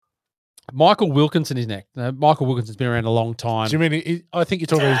Michael Wilkinson is next. Michael Wilkinson's been around a long time. Do you mean? I think you're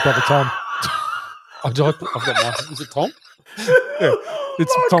talking about his brother Tom. I've got Michael. Is it Tom? Yeah,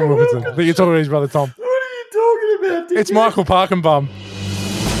 it's Tom Wilkinson. I think you're talking about his brother Tom. What are you talking about? It's Michael Parkenbum.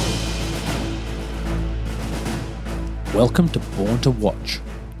 Welcome to Born to Watch,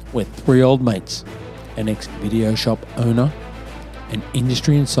 where three old mates, an ex-video shop owner, an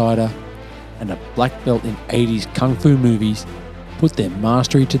industry insider, and a black belt in 80s kung fu movies put their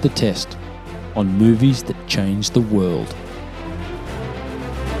mastery to the test on movies that changed the world.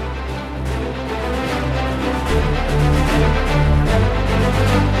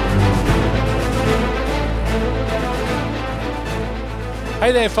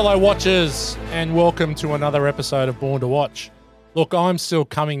 Hey there, fellow watchers, and welcome to another episode of Born to Watch. Look, I'm still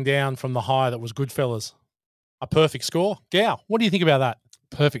coming down from the high that was Goodfellas. A perfect score. Gow, what do you think about that?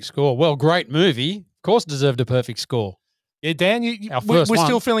 Perfect score. Well, great movie. Of course, deserved a perfect score. Yeah, Dan, we're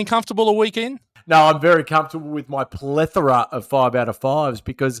still feeling comfortable a week in? No, I'm very comfortable with my plethora of 5 out of 5s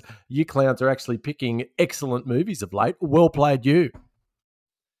because you clowns are actually picking excellent movies of late. Well played, you.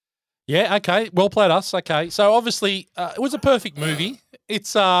 Yeah, okay. Well played us. Okay. So obviously, it was a perfect movie. It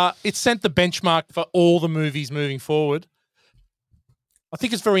sent the benchmark for all the movies moving forward. I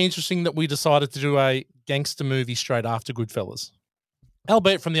think it's very interesting that we decided to do a gangster movie straight after Goodfellas,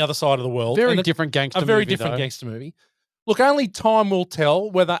 albeit from the other side of the world. Very different gangster movie. A very different gangster movie. Look, only time will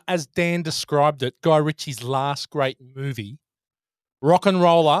tell whether, as Dan described it, Guy Ritchie's last great movie,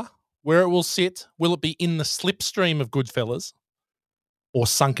 RocknRolla, where it will sit, will it be in the slipstream of Goodfellas or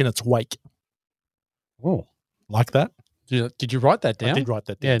sunk in its wake? Oh, like that? Did you write that down? I did write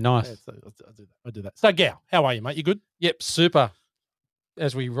that down. Yeah, nice. Yeah, so I do that. So, Gow, how are you, mate? You good? Yep, super.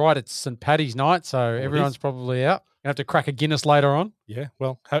 As we write, it's St. Paddy's night, so everyone's probably out. Gonna have to crack a Guinness later on. Yeah,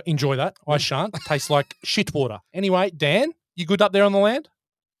 well, enjoy that. I shan't. It tastes like shit water. Anyway, Dan, you good up there on the land?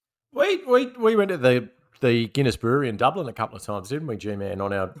 We went to the Guinness Brewery in Dublin a couple of times, didn't we, G-Man,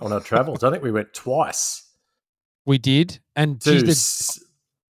 on our travels? I think we went twice. We did, and I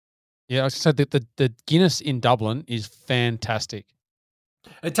said that the Guinness in Dublin is fantastic.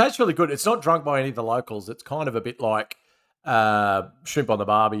 It tastes really good. It's not drunk by any of the locals. It's kind of a bit like Shrimp on the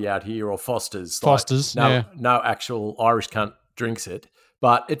Barbie out here or Foster's. Foster's, no actual Irish cunt drinks it.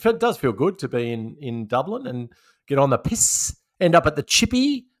 But it does feel good to be in Dublin and get on the piss, end up at the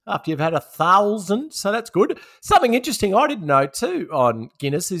chippy after you've had 1,000. So that's good. Something interesting I didn't know too on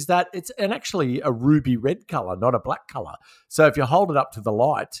Guinness is that it's actually a ruby red colour, not a black colour. So if you hold it up to the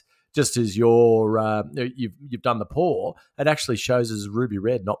light, just as you've done the pour, it actually shows as ruby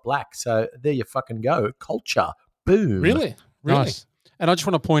red, not black. So there you fucking go. Culture. Boom. Really? Nice. And I just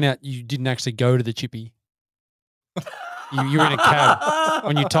want to point out you didn't actually go to the chippy. You were in a cab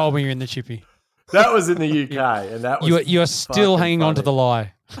when you told me you're in the chippy. That was in the UK, and that was you are still hanging on to the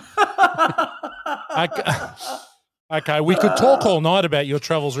lie. Okay, we could talk all night about your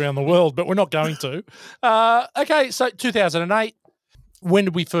travels around the world, but we're not going to. Okay, so 2008. When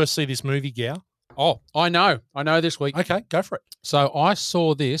did we first see this movie, Gow? Oh, I know this week. Okay, go for it. So I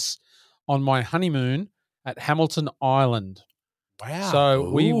saw this on my honeymoon at Hamilton Island. Wow.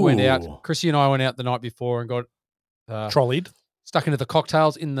 So we went out, Chrissy and I went out the night before and got trolleyed, stuck into the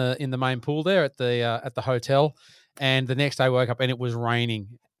cocktails in the main pool there at the hotel. And the next day woke up and it was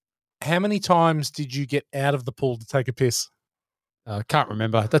raining. How many times did you get out of the pool to take a piss? Can't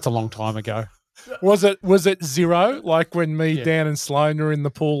remember. That's a long time ago. Was it zero? Like when Dan and Sloan were in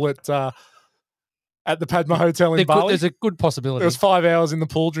the pool at the Padma Hotel in Bali? There's a good possibility. There was 5 hours in the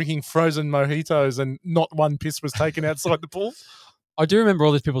pool drinking frozen mojitos and not one piss was taken outside the pool. I do remember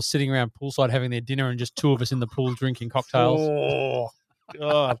all these people sitting around poolside having their dinner and just two of us in the pool drinking cocktails. Oh,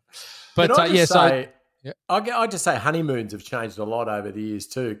 God. But I just say honeymoons have changed a lot over the years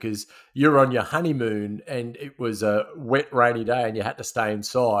too, because you're on your honeymoon and it was a wet, rainy day and you had to stay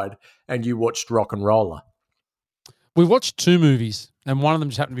inside and you watched RocknRolla. We watched two movies and one of them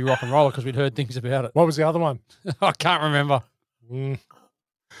just happened to be RocknRolla because we'd heard things about it. What was the other one? I can't remember.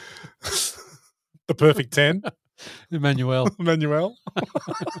 The Perfect 10. Emmanuel.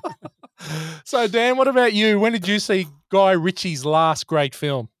 So, Dan, what about you? When did you see Guy Ritchie's last great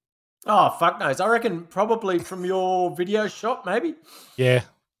film? Oh, fuck knows. I reckon probably from your video shop, maybe. Yeah.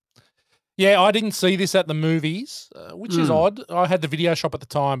 Yeah, I didn't see this at the movies, which is odd. I had the video shop at the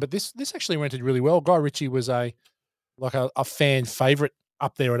time, but this actually rented really well. Guy Ritchie was a fan favourite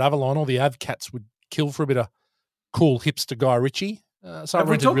up there at Avalon. All the Avcats would kill for a bit of cool hipster Guy Ritchie. So it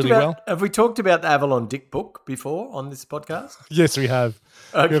rented really well. Have we talked about the Avalon Dick Book before on this podcast? Yes, we have.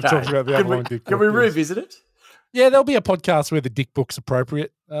 Okay. We have talked about the Avalon Dick Book. Can we revisit it? Yeah, there'll be a podcast where the Dick Book's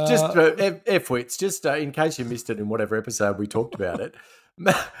appropriate. Just for F-wits, just in case you missed it in whatever episode we talked about it.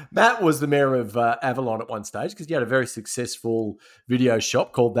 Matt was the mayor of Avalon at one stage because he had a very successful video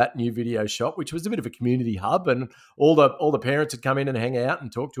shop called That New Video Shop, which was a bit of a community hub, and all the parents would come in and hang out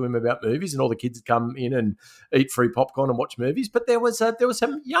and talk to him about movies, and all the kids would come in and eat free popcorn and watch movies. But there was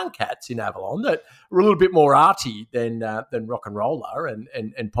some young cats in Avalon that were a little bit more arty than RocknRolla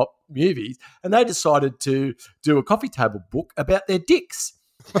and pop movies, and they decided to do a coffee table book about their dicks,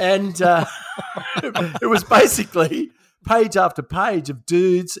 and it was basically page after page of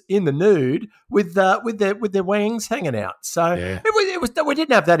dudes in the nude with their wings hanging out. So it was. We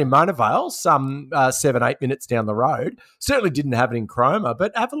didn't have that in Mona Vale, some 7-8 minutes down the road. Certainly didn't have it in Cromer,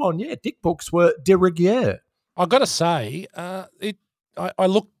 but Avalon, dick books were de rigueur. I got to say, I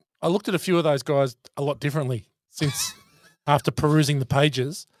looked at a few of those guys a lot differently since after perusing the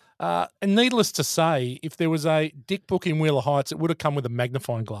pages. And needless to say, if there was a dick book in Wheeler Heights, it would have come with a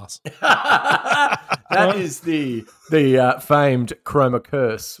magnifying glass. That is the famed Chroma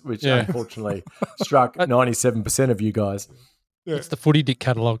curse, which unfortunately struck 97% of you guys. Yeah. It's the footy dick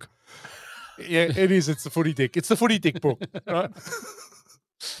catalogue. Yeah, it is. It's the footy dick. It's the footy dick book, right?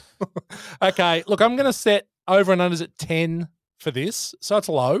 Okay, look, I'm going to set over and unders at 10 for this, so it's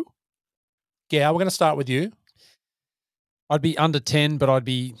low. Yeah, we're going to start with you. I'd be under 10, but I'd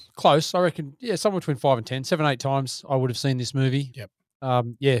be close. I reckon, somewhere between 5 and 10. 7, 8 times I would have seen this movie. Yep. I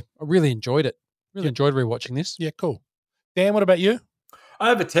really enjoyed it. Really enjoyed rewatching this. Yeah, cool. Dan, what about you?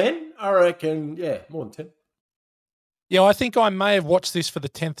 Over 10, I reckon, more than 10. Yeah, I think I may have watched this for the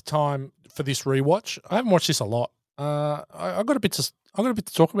 10th time for this rewatch. I haven't watched this a lot. I got a bit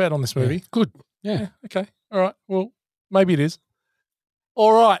to talk about on this movie. Yeah. Good. Yeah. Okay. All right. Well, maybe it is.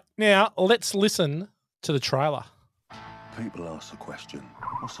 All right. Now let's listen to the trailer. People ask the question,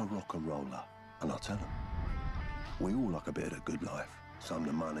 what's a rocknrolla? And I'll tell them. We all like a bit of the good life. Some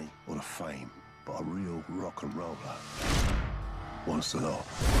the money or the fame. But a real rocknroller wants the lot.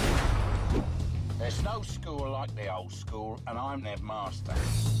 There's no school like the old school, and I'm their master.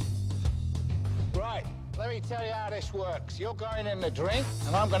 Right, let me tell you how this works. You're going in to drink,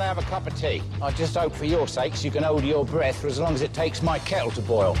 and I'm going to have a cup of tea. I just hope for your sakes you can hold your breath for as long as it takes my kettle to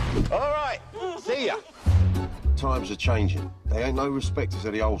boil. All right, see ya. Times are changing. They ain't no respecters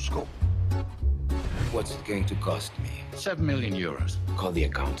of the old school. What's it going to cost me? 7 million euros. Call the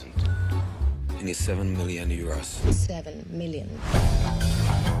accountant. You need 7 million euros. 7 million.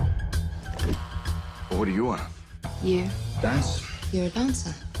 Well, what do you want? You. Dance? You're a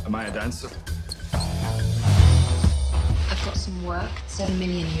dancer. Am I a dancer? I've got some work. 7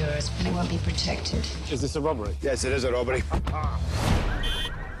 million euros, but it won't be protected. Is this a robbery? Yes, it is a robbery.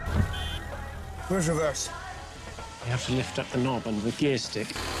 Where's reverse? You have to lift up the knob and the gear stick.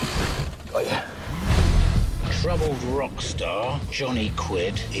 Oh, yeah. Troubled rock star Johnny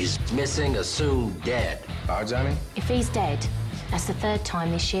Quid is Missing, assumed dead. Hi, Johnny. If he's dead, that's the 3rd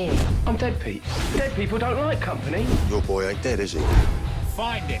time this year. I'm dead, Pete. Dead people don't like company. Your boy ain't dead, is he?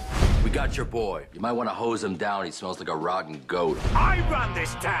 Find him. We got your boy. You might want to hose him down. He smells like a rotten goat. I run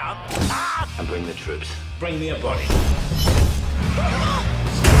this town. And bring the troops. Bring me a body.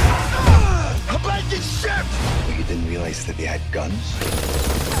 Abandoned ship! But you didn't realize that they had guns?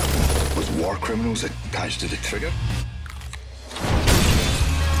 Was war criminals attached to the trigger?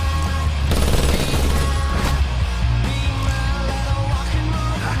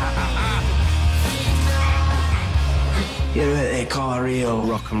 You're what they call a real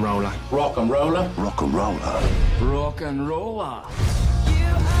rocknrolla. RocknRolla? Rocknrolla. Rocknrolla.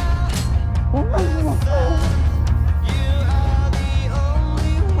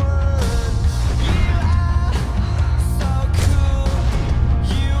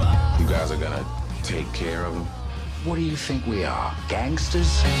 You guys are gonna take care of him? What do you think we are,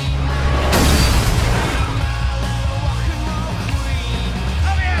 gangsters?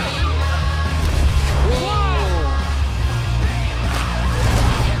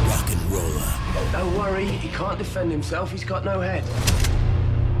 Don't worry, he can't defend himself. He's got no head.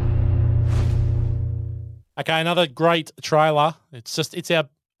 Okay, another great trailer. I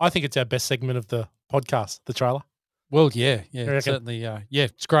think it's our best segment of the podcast, the trailer. Well, certainly.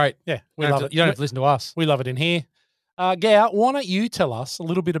 It's great. Yeah, we You love don't it. You don't have to listen to us. We love it in here. Gow, why don't you tell us a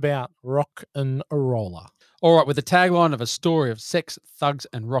little bit about RocknRolla? All right, with the tagline of a story of sex, thugs,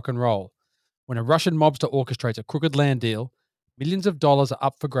 and rock and roll. When a Russian mobster orchestrates a crooked land deal, millions of dollars are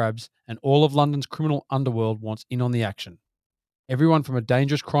up for grabs, and all of London's criminal underworld wants in on the action. Everyone from a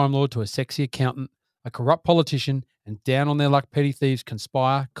dangerous crime lord to a sexy accountant, a corrupt politician, and down on their luck petty thieves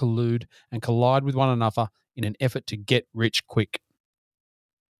conspire, collude, and collide with one another in an effort to get rich quick.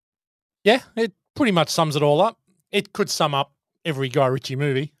 Yeah, it pretty much sums it all up. It could sum up every Guy Ritchie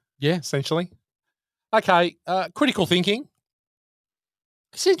movie. Yeah. Essentially. Okay, critical thinking.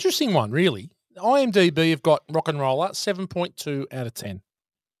 It's an interesting one, really. IMDb have got RocknRolla 7.2 out of 10.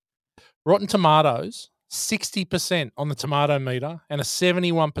 Rotten Tomatoes 60% on the tomato meter and a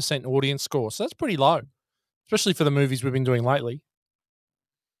 71% audience score. So that's pretty low, especially for the movies we've been doing lately.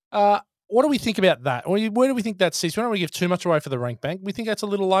 What do we think about that? Where do we think that sits? We don't want to give too much away for the rank bank. We think that's a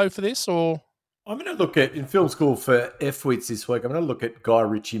little low for this, or I'm going to look at, in film school for F-Wits this week, I'm going to look at Guy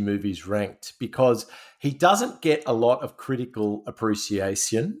Ritchie movies ranked because he doesn't get a lot of critical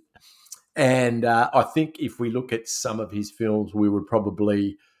appreciation. And I think if we look at some of his films, we would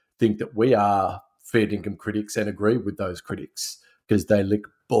probably think that we are fair dinkum critics and agree with those critics because they lick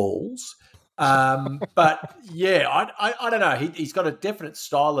balls. But yeah, I don't know. He's got a definite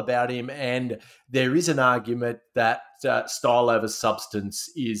style about him, and there is an argument that style over substance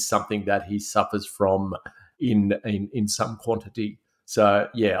is something that he suffers from in some quantity. So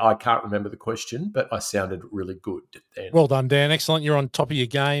yeah, I can't remember the question, but I sounded really good then. Well done, Dan. Excellent. You're on top of your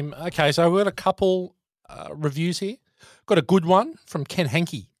game. Okay, so we've got a couple reviews here. Got a good one from Ken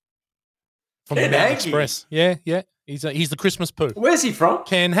Hankey from Ken the Mountain Hankey? Express. Yeah. He's the Christmas poo. Where's he from?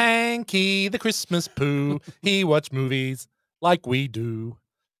 Ken Hankey, the Christmas poo. He watch movies like we do.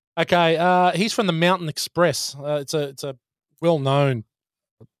 Okay, he's from the Mountain Express. It's a well-known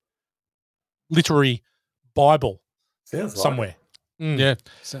literary Bible Sounds like somewhere. Yeah,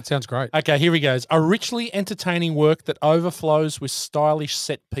 sounds great. Okay, here he goes. A richly entertaining work that overflows with stylish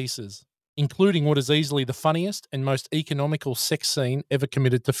set pieces, including what is easily the funniest and most economical sex scene ever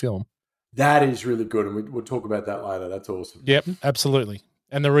committed to film. That is really good, and we'll talk about that later. That's awesome. Yep, absolutely.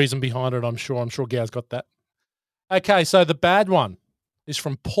 And the reason behind it, I'm sure Gow's got that. Okay, so the bad one is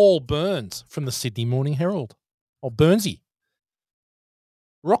from Paul Burns from the Sydney Morning Herald. Or Burnsy.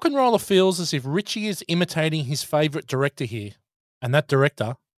 RocknRolla feels as if Ritchie is imitating his favourite director here, and that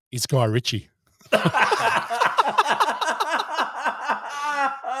director is Guy Ritchie.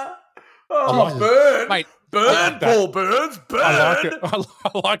 Oh, burn. Mate, burn, Paul Burns, burn. I like it.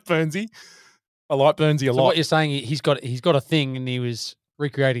 I like Burnsy. I like Burnsy a So lot. what you're saying, he's got a thing, and he was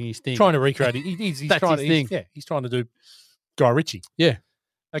recreating his thing. Trying to recreate it. He's That's trying his to, thing. he's trying to do Guy Ritchie. Yeah.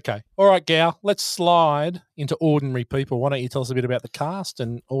 Okay. All right, Gow. Let's slide into ordinary people. Why don't you tell us a bit about the cast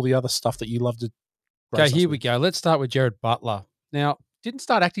and all the other stuff that you love to Okay, here we go. Let's start with Jared Butler. Now, didn't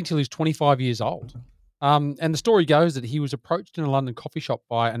start acting till he was 25 years old. And the story goes that he was approached in a London coffee shop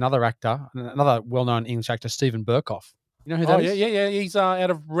by another actor, another well-known English actor, Stephen Burkoff. You know who that is? Yeah. He's out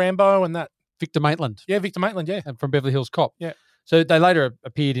of Rambo and that. Victor Maitland. Yeah, Victor Maitland, yeah. And from Beverly Hills Cop. Yeah. So they later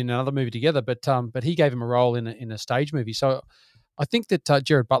appeared in another movie together, but he gave him a role in a stage movie. So I think that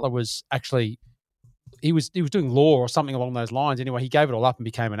Jared Butler was actually he was doing law or something along those lines. Anyway, he gave it all up and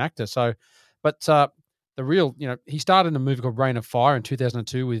became an actor. So, but the real, he started in a movie called Reign of Fire in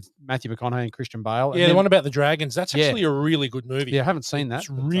 2002 with Matthew McConaughey and Christian Bale. Yeah, the one about the dragons. That's actually a really good movie. Yeah, I haven't seen that. It's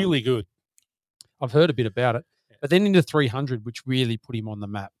really good. I've heard a bit about it. But then into 300, which really put him on the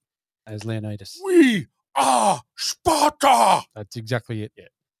map as Leonidas. We are Sparta! That's exactly it.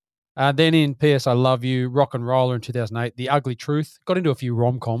 Yeah. Then in P.S. I Love You, RocknRolla in 2008, The Ugly Truth. Got into a few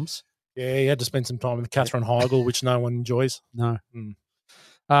rom-coms. Yeah, he had to spend some time with Katherine Heigl, which no one enjoys. No.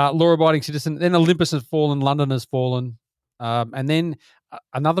 Law-Abiding Citizen. Then Olympus Has Fallen, London Has Fallen. And then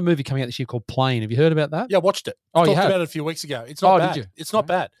another movie coming out this year called Plane. Have you heard about that? Yeah, I watched it. Oh, I you talked have? about it a few weeks ago. It's not bad. Did you? It's not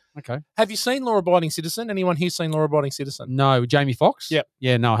bad. Okay. Have you seen Law Abiding Citizen? Anyone here seen Law Abiding Citizen? No. Jamie Foxx? Yep.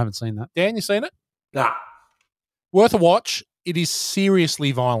 Yeah, no, I haven't seen that. Dan, you seen it? Nah. Worth a watch. It is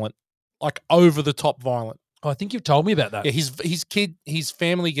seriously violent, like over the top violent. Oh, I think you've told me about that. Yeah, his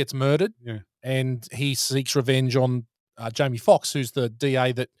family gets murdered. Yeah. And he seeks revenge on Jamie Foxx, who's the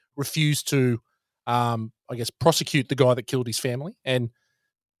DA that refused to, prosecute the guy that killed his family. And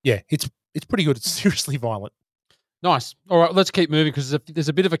yeah, it's pretty good. It's seriously violent. Nice. All right, let's keep moving because there's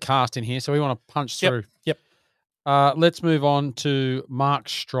a bit of a cast in here, so we want to punch through. Yep. Let's move on to Mark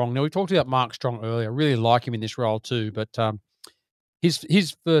Strong. Now, we talked about Mark Strong earlier. I really like him in this role too, but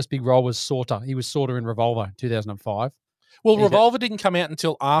his first big role was Sorter. He was Sorter in Revolver in 2005. Well, Revolver didn't come out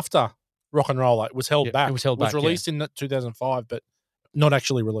until after RocknRolla. It was held back. It was held back. It was released in 2005, but not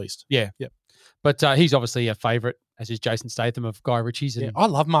actually released. Yeah. Yep. But he's obviously a favourite, as is Jason Statham of Guy Ritchie's. And I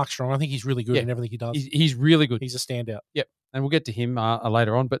love Mark Strong. I think he's really good in everything he does. He's really good. He's a standout. Yep. And we'll get to him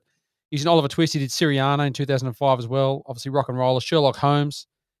later on. But he's in Oliver Twist. He did Syriana in 2005 as well. Obviously, RocknRolla, Sherlock Holmes.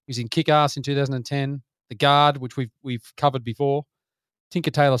 He's in Kick-Ass in 2010. The Guard, which we've covered before.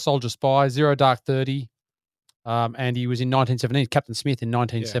 Tinker Tailor Soldier Spy, Zero Dark 30. And he was in 1917, Captain Smith in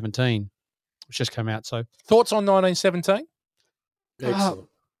 1917, which just came out. So thoughts on 1917? Excellent.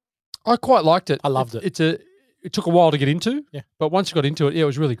 I quite liked it. I loved it. It took a while to get into. Yeah. But once you got into it, it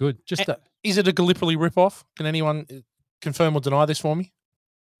was really good. Just that. Is it a Gallipoli ripoff? Can anyone confirm or deny this for me?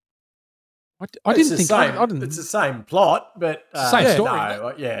 I didn't think same. I didn't. It's the same plot, but same story,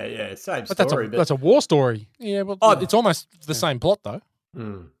 No, yeah, same But story. that's a war story. Yeah, well, it's almost the same plot though.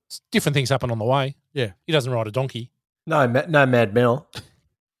 Different things happen on the way. Yeah. He doesn't ride a donkey. no Mad Mel.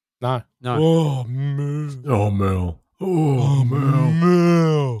 No. No. Oh, man. Oh Mel. Oh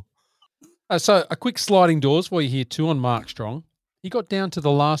Mel. So a quick sliding doors while you hear two on Mark Strong. He got down to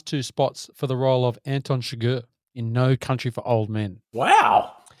the last two spots for the role of Anton Chigurh in No Country for Old Men.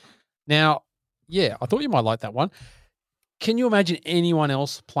 Wow. Now, yeah, I thought you might like that one. Can you imagine anyone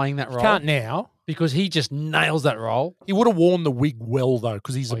else playing that role? Can't now. Because he just nails that role. He would have worn the wig well though,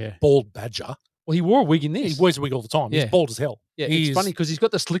 because he's a bald badger. Well, he wore a wig in this. He wears a wig all the time. Yeah. He's bald as hell. Yeah, it's funny because he's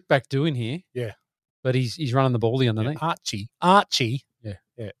got the slick back doing here. Yeah. But he's running the baldy underneath. Archie. Yeah.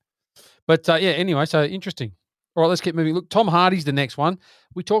 Yeah. But anyway, so interesting. All right, let's keep moving. Look, Tom Hardy's the next one.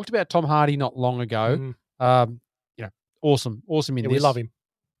 We talked about Tom Hardy not long ago. Awesome in this. We love him.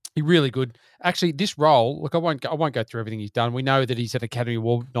 He's really good. Actually, this role, look, I won't go through everything he's done. We know that he's an Academy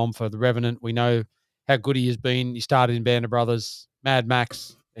Award nom for The Revenant. We know how good he has been. He started in Band of Brothers, Mad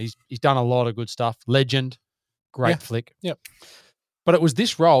Max. He's done a lot of good stuff. Legend, great flick. Yep. But it was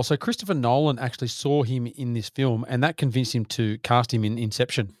this role. So Christopher Nolan actually saw him in this film, and that convinced him to cast him in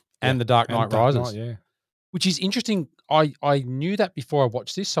Inception and The Dark Knight Rises. Which is interesting. I knew that before I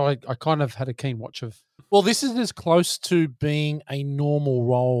watched this, so I kind of had a keen watch of. Well, this is as close to being a normal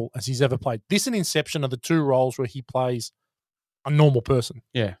role as he's ever played. This and Inception are the two roles where he plays a normal person.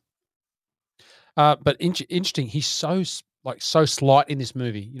 Yeah. But interesting. He's so slight in this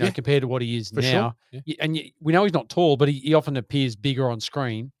movie, compared to what he is For now. sure. Yeah, and we know he's not tall, but he often appears bigger on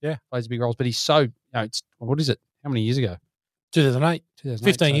screen. Yeah. Plays big roles, but he's so. It's what is it? How many years ago? 2008.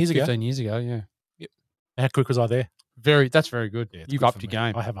 15 years ago. 15 years ago. Yeah. How quick was I there? That's very good. Yeah, You've good upped for your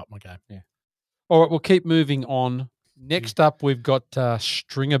me. game. I have upped my game. Yeah. All right, we'll keep moving on. Next up, we've got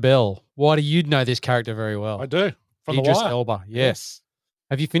Stringer Bell. Why do you know this character very well? I do. From Idris The Wire. Elba. Yes.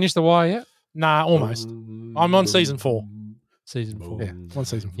 Have you finished The Wire yet? Nah, almost. I'm on season 4. Season 4. Yeah, on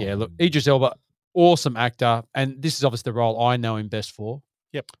season 4. Yeah, look, Idris Elba, awesome actor. And this is obviously the role I know him best for.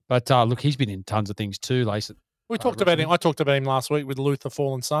 Yep. But look, he's been in tons of things too, Lace. We talked about him. I talked about him last week with Luther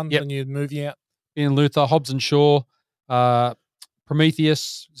Fallen Sun, Yep. the new movie out. In Luther, Hobbs and Shaw,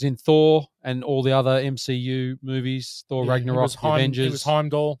 Prometheus, is in Thor, and all the other MCU movies, Thor, Ragnarok, The Avengers. He was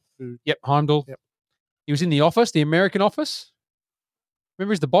Heimdall. Yep, Heimdall. Yep. He was in The Office, The American Office.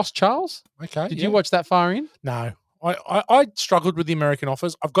 Remember he's the boss, Charles? Okay. Did you watch that far in? No. I struggled with The American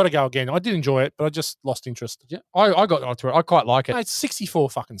Office. I've got to go again. I did enjoy it, but I just lost interest. Yeah, I got onto it. I quite like it. No, it's 64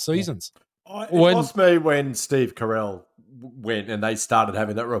 fucking seasons. It lost me when Steve Carell went and they started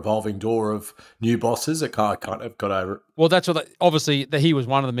having that revolving door of new bosses. It kind of got over it. Well, that's what obviously he was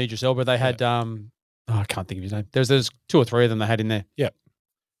one of them, Idris Elba. They had I can't think of his name. There's 2 or 3 of them they had in there. Yep.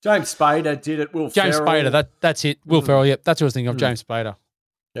 James Spader did it. James Ferrell. Spader. That's it. Will Ferrell. Yep. That's what I was thinking of. James Spader.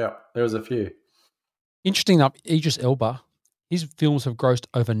 Yeah, there was a few. Interesting enough, Idris Elba, his films have grossed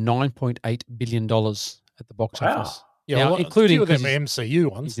over $9.8 billion at the box office. Yeah, now, well, including a few of them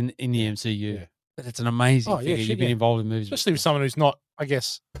MCU ones. He's in the MCU. Yeah. But it's an amazing figure. You've been involved in movies. Especially with someone who's not, I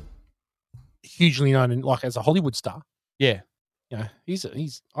guess, hugely known in, like as a Hollywood star. Yeah. Yeah, it's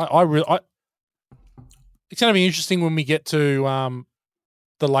going to be interesting when we get to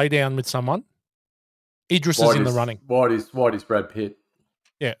the lay down with someone. Idris is in the running. Why is Brad Pitt?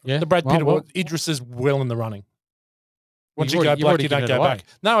 Yeah. Yeah. The Brad Pitt, Well, Idris is well in the running. Once You've you go already- black, you've you don't already go given it back.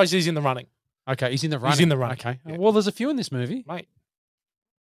 No, he's in the running. Okay, he's in the running. He's in the running. Okay. Yeah. Well, there's a few in this movie. Mate,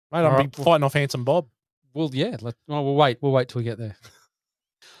 All I'm right, fighting off Handsome Bob. Well, yeah. We'll wait. We'll wait till we get there.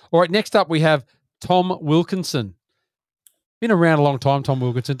 All right. Next up, we have Tom Wilkinson. Been around a long time. Tom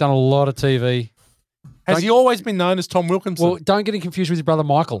Wilkinson done a lot of TV. Has he always been known as Tom Wilkinson? Well, don't get him confused with his brother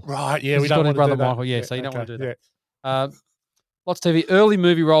Michael. Right. Yeah, we He's don't got his want to brother do that. Michael. Yeah, so you don't want to do that. Yeah. Lots of TV. Early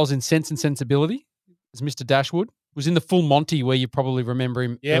movie roles in Sense and Sensibility as Mr. Dashwood. Was in the Full Monty, where you probably remember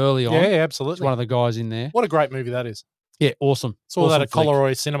him early on. Yeah, He's absolutely. one of the guys in there. What a great movie that is. Yeah, awesome. Saw awesome that at flick.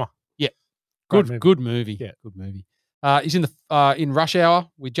 Coleroy Cinema. Yeah, Great good movie. Yeah. Good movie. He's in the in Rush Hour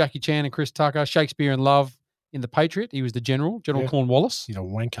with Jackie Chan and Chris Tucker. Shakespeare in Love in The Patriot. He was the General Cornwallis. He's a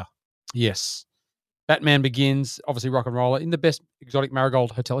wanker. Yes. Batman Begins. Obviously, RocknRolla in the Best Exotic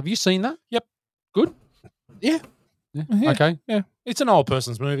Marigold Hotel. Have you seen that? Yep. Good. Yeah. Yeah. Okay. Yeah. It's an old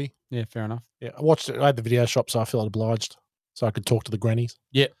person's movie. Yeah. Fair enough. Yeah. I watched it. I had the video shop, so I felt obliged. So I could talk to the grannies.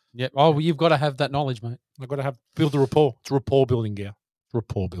 Yeah. Yeah. Oh, well, you've got to have that knowledge, mate. I've got to build a rapport. It's rapport building, Gow.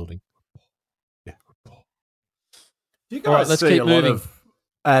 Rapport building. Yeah. Rapport. Do you All right, guys let's see keep a lot moving. of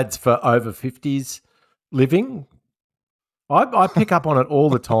ads for over 50s living? I pick up on it all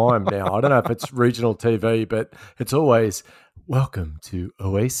the time now. I don't know if it's regional TV, but it's always, welcome to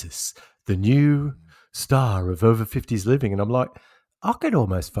Oasis, the new star of over 50s living. And I'm like, I could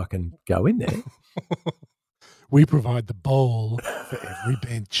almost fucking go in there. We provide the bowl for every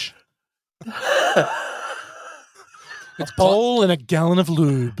bench. It's bowl and a gallon of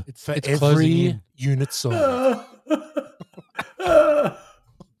lube for it's closing every in. unit sold.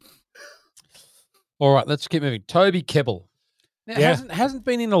 All right, let's keep moving. Toby Kebbell. Now, Yeah. hasn't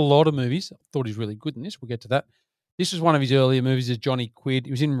been in a lot of movies. I thought he's really good in this. We'll get to that. This was one of his earlier movies as Johnny Quid.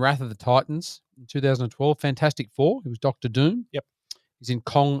 He was in Wrath of the Titans in 2012. Fantastic Four. He was Doctor Doom. Yep. He's in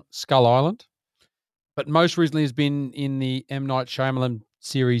Kong Skull Island. But most recently has been in the M. Night Shyamalan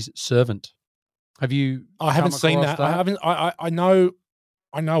series Servant. Have you? I haven't come seen across that. I haven't. I know it.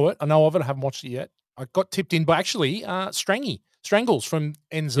 I know of it. I haven't watched it yet. I got tipped in by actually Strangles from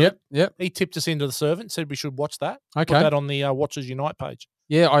NZ. Yep. He tipped us into the Servant. Said we should watch that. Okay. Put that on the Watchers Unite page.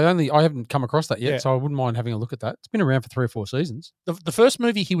 Yeah, I haven't come across that yet, Yeah. so I wouldn't mind having a look at that. It's been around for 3 or 4 seasons. The first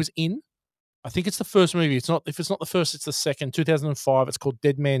movie he was in, I think it's the first movie. It's not. If it's not the first, it's the second. 2005. It's called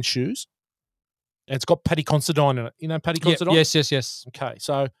Dead Man's Shoes. And it's got Paddy Considine in it. You know Paddy Considine? Yes. Okay,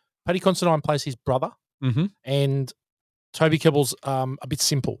 so Paddy Considine plays his brother, Mm-hmm. and Toby Kebbell's a bit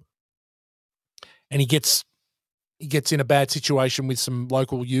simple, and he gets in a bad situation with some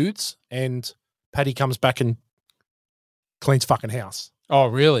local youths, and Paddy comes back and cleans fucking house. Oh,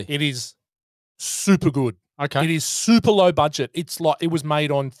 really? It is super good. Okay. It is super low budget. It's like it was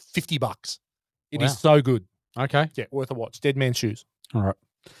made on $50. It is Wow. so good. Okay. Yeah, worth a watch. Dead Man's Shoes. All right.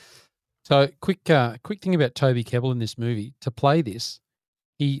 So quick thing about Toby Kebbell in this movie. To play this,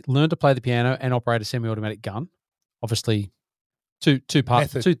 he learned to play the piano and operate a semi-automatic gun. Obviously, two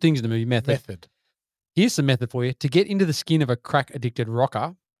parts, Method. 2 things in the movie. Method. Here's some method for you. To get into the skin of a crack-addicted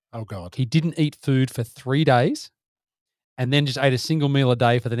rocker, Oh, God. he didn't eat food for 3 days and then just ate a single meal a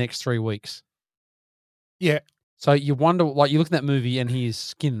day for the next 3 weeks. Yeah. So you wonder, like, you look at that movie and he is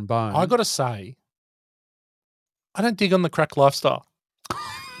skin and bone. I got to say, I don't dig on the crack lifestyle.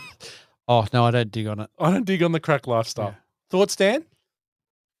 Oh, no, I don't dig on it. I don't dig on the crack lifestyle. Yeah. Thoughts, Dan?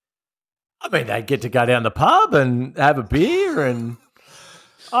 I mean, they get to go down the pub and have a beer and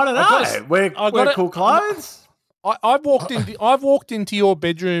I don't know, wear cool clothes. I've walked into your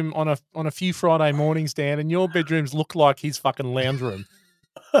bedroom on a few Friday mornings, Dan, and your bedrooms look like his fucking lounge room.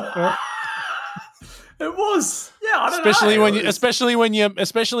 It was, yeah. I don't Especially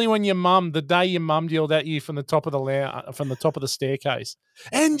know. when your mum, the day your mum yelled at you from the top of the staircase,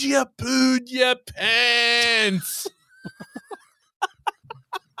 and you pooed your pants,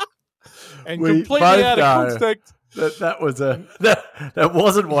 and We completely both out of know context. that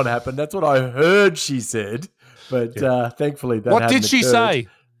wasn't what happened. That's what I heard she said, but thankfully that. What hadn't did she occurred. say?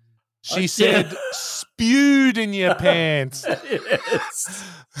 She said, "Spewed in your pants." Yes.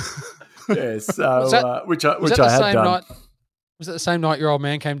 Yes. So, Was that- which Was that I the had same done. night? Was that the same night your old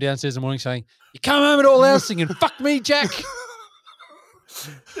man came downstairs in the morning saying, "You come home at all hours singing, fuck me, Jack"?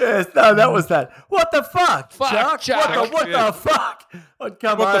 Yes, no, that was that. What the fuck, Fuck, Chuck? What yeah. the fuck? I'd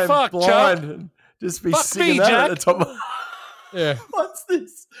come What the home fuck, blind Chuck? and just be Fuck singing me, that Jack. at the top. Yeah. What's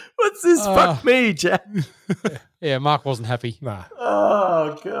this? What's this? Fuck me, Jack. Yeah, Mark wasn't happy. Nah.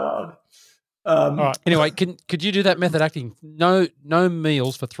 Oh god. All right. Anyway, could you do that method acting? No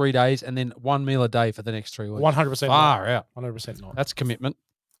meals for 3 days and then 1 meal a day for the next 3 weeks. 100% Far out. 100% not. That's commitment.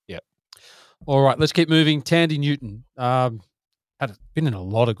 Yep. All right, let's keep moving. Tandy Newton. Been in a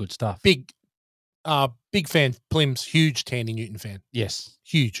lot of good stuff. Big fan. Plim's huge Tandy Newton fan. Yes.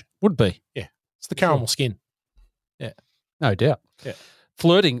 Huge. Would be. It's the caramel skin. No doubt. Yeah.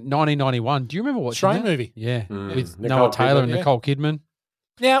 Flirting, 1991. Do you remember watching Australian that? movie. Yeah. Mm. With Nicole Noah Taylor Kidman, and yeah. Nicole Kidman.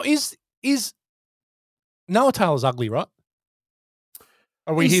 Now, is Noah Taylor's ugly, right?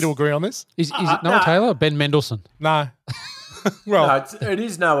 Are we here to agree on this? Is it Noah no. Taylor or Ben Mendelsohn? No. Well, No, it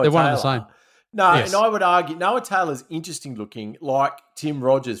is Noah They're Taylor. one and the same. No, Yes. and I would argue Noah Taylor's interesting looking, like Tim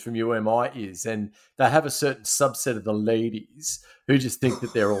Rogers from UMI is, and they have a certain subset of the ladies who just think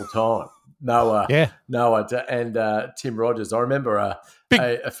that they're all time. Noah and Tim Rogers. I remember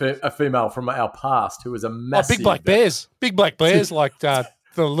a female from our past who was a massive big black bears. Big black bears like the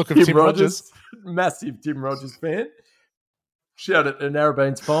look of Tim Tim Rogers. massive Tim Rogers fan. Shout out to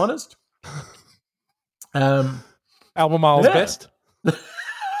Narrabeen's finest. Albemarle's Yeah. best.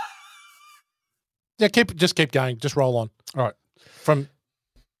 Yeah, keep going. Just roll on. All right.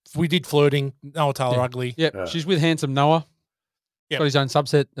 We did flirting. Noah Taylor Yeah. ugly. Yep. Yeah. She's with handsome Noah. Yep. Got his own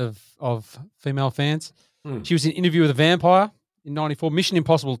subset of female fans. Hmm. She was in Interview with a Vampire in 94. Mission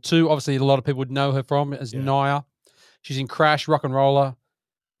Impossible 2. Obviously, a lot of people would know her from as Naya. She's in Crash, RocknRolla,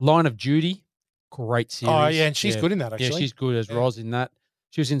 Line of Duty. Great series. Oh, yeah, and she's good in that, actually. Yeah, she's good as Roz in that.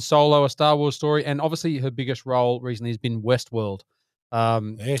 She was in Solo, a Star Wars story. And obviously, her biggest role recently has been Westworld.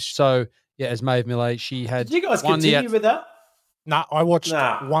 Yes. So yeah, as Maeve Millet, she had Did you guys won the continue with that? No, I watched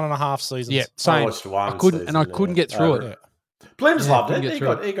Nah. 1.5 seasons. yeah, I same. watched one I couldn't season, get through it. Yeah. Blim's Yeah, loved couldn't it. get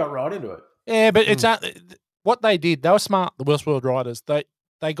through He got right into it. Yeah, but it's what they did. They were smart. The Westworld writers.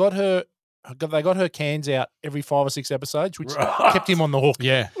 They got her cans out every 5 or 6 episodes, which Right. kept him on the hook.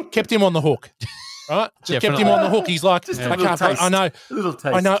 Yeah, Kept him on the hook. Right, just kept him Definitely. on the hook. He's like, Just a I little can't. taste. I know. A little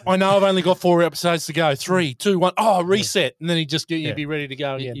taste. I know. I've only got 4 episodes to go. 3, 2, 1. Oh, reset, and then he'd Yeah. be ready to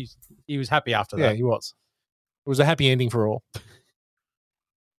go again. he was happy after Yeah, that. he was. It was a happy ending for all.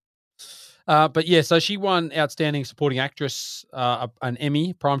 But yeah, so she won Outstanding Supporting Actress, an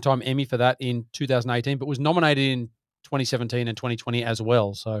Emmy, Primetime Emmy for that in 2018, but was nominated in 2017 and 2020 as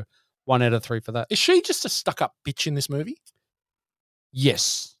well. So 1 out of 3 for that. Is she just a stuck-up bitch in this movie?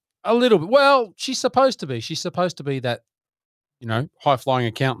 Yes, a little bit. Well, she's supposed to be. She's supposed to be that, high-flying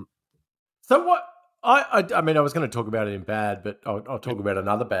accountant. So what? I mean, I was going to talk about it in bad, but I'll talk about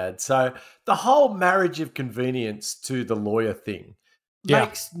another bad. So the whole marriage of convenience to the lawyer thing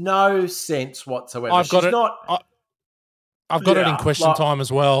makes no sense whatsoever. I've got She's it. not. I've got it in question time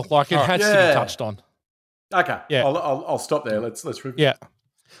as well. Like it has to be touched on. Okay. Yeah. I'll stop there. Let's review. Yeah.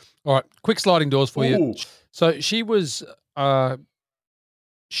 All right, quick sliding doors for you. Ooh. So she was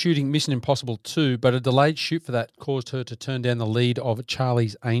shooting Mission Impossible 2, but a delayed shoot for that caused her to turn down the lead of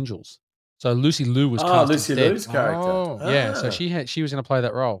Charlie's Angels. So Lucy Liu was cast Lucy instead. Liu's character. Oh. Yeah, so she was going to play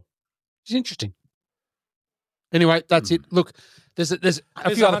that role. It's interesting. Anyway, that's it. Look, there's a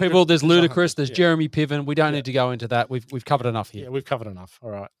few other 100 people. There's there's 100, Ludacris. There's yeah. Jeremy Piven. We don't need to go into that. We've covered enough here. Yeah, we've covered enough.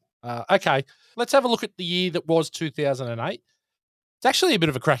 All right. Okay, let's have a look at the year that was 2008. It's actually a bit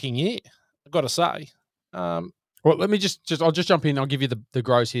of a cracking year, I've got to say. Well, let me I'll just jump in. I'll give you the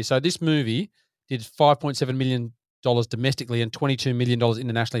gross here. So this movie did $5.7 million domestically and $22 million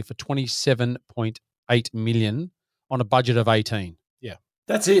internationally for $27.8 million on a budget of 18. Yeah,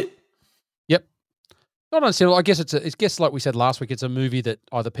 that's it. Yep. Not unsealed. I guess it's like we said last week. It's a movie that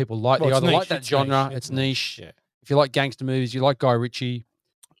either people like. Well, they it's either niche. like that It's genre. niche. It's niche. Yeah. If you like gangster movies, you like Guy Ritchie.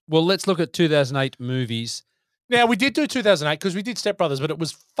 Well, let's look at 2008 movies. Now we did do 2008 because we did Step Brothers, but it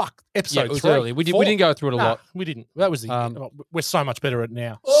was episode It was 3. early. We didn't go through it a lot. We didn't. That was the. We're so much better at it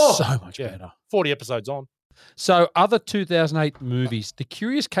now. So much better. 40 episodes on. So, other 2008 movies. The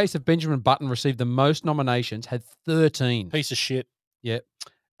Curious Case of Benjamin Button received the most nominations, had 13. Piece of shit. Yeah.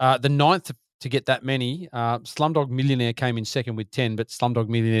 The ninth to get that many, Slumdog Millionaire came in second with 10, but Slumdog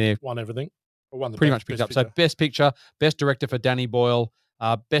Millionaire Won everything. Or won the pretty best- much picked best up. So, picture. Best Picture, Best Director for Danny Boyle,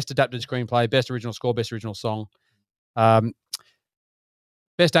 Best Adapted Screenplay, Best Original Score, Best Original Song.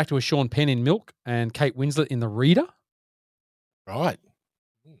 Best Actor was Sean Penn in Milk and Kate Winslet in The Reader. Right.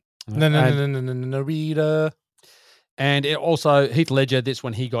 No, Rita. And it also, Heath Ledger, this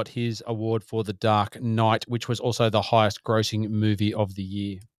one, he got his award for The Dark Knight, which was also the highest grossing movie of the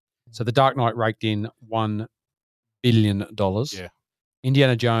year. So The Dark Knight raked in $1 billion. Yeah.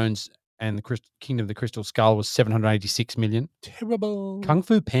 Indiana Jones and the Kingdom of the Crystal Skull was $786 million. Terrible. Kung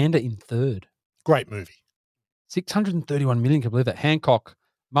Fu Panda in third. Great movie. $631 million, can you believe that? Hancock,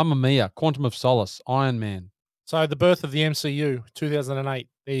 Mamma Mia, Quantum of Solace, Iron Man. So the birth of the MCU, 2008.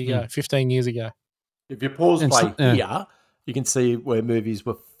 There you go, 15 years ago. If you pause play here, you can see where movies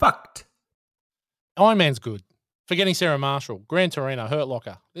were fucked. Iron Man's good. Forgetting Sarah Marshall, Gran Torino, Hurt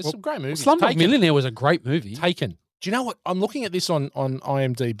Locker. There's some great movies. Slumdog Millionaire was a great movie. Taken. Do you know what? I'm looking at this on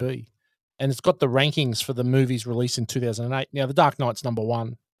IMDb, and it's got the rankings for the movies released in 2008. Now, The Dark Knight's number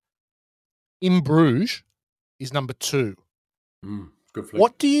 1. In Bruges is number 2. Good flick.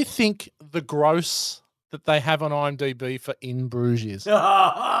 What do you think the gross that they have on IMDb for In Bruges is?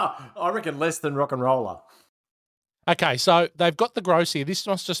 I reckon less than RocknRolla. Okay, so they've got the gross here. This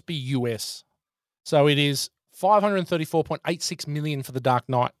must just be US. So it is $534.86 million for The Dark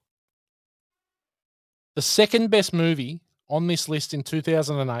Knight. The second best movie on this list in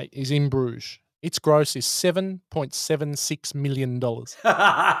 2008 is In Bruges. Its gross is $7.76 million.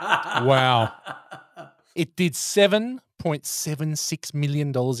 Wow. It did $7.76 million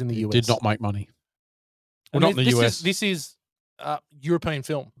in the US. Did not make money. Well, And not in the US. This is European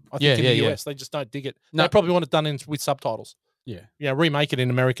film. I think Yeah, in yeah, the yeah. US, they just don't dig it. No. They probably want it done with subtitles. Yeah. Yeah, remake it in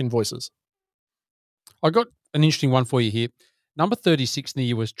American voices. I got an interesting one for you here. Number 36 in the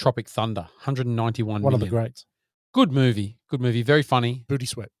year was Tropic Thunder, $191 One million. of the greats. Good movie. Good movie. Very funny. Booty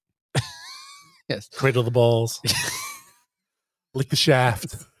sweat. Yes. Cradle the balls. Lick the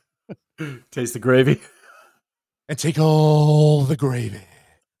shaft. Taste the gravy. And take all the gravy.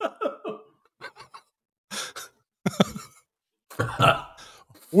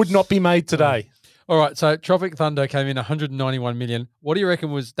 Would not be made today. All right, so Tropic Thunder came in 191 million. What do you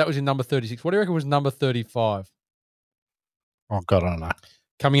reckon was in number 36? What do you reckon was number 35? Oh, God, I don't know.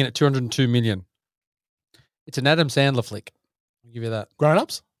 Coming in at 202 million. It's an Adam Sandler flick. I'll give you that. Grown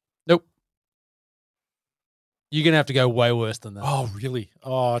Ups? Nope. You're going to have to go way worse than that. Oh, really?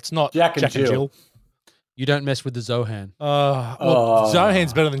 Oh, it's not Jack and Jill. You don't mess with the Zohan.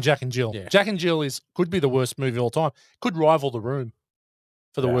 Zohan's better than Jack and Jill. Yeah. Jack and Jill could be the worst movie of all time. Could rival The Room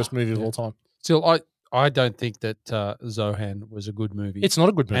for the worst movie of all time. Still, I don't think that Zohan was a good movie. It's not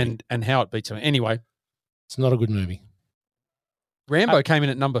a good movie. And how it beats him. Anyway. It's not a good movie. Rambo came in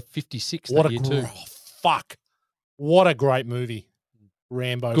at number 56 What that year too. Fuck. What a great movie.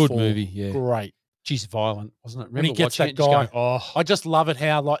 Rambo Good 4. movie, yeah. Great. She's violent, wasn't it? When he Remember gets watching that it and guy. just going, I just love it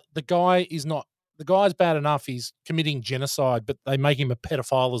how like the guy's bad enough. He's committing genocide, but they make him a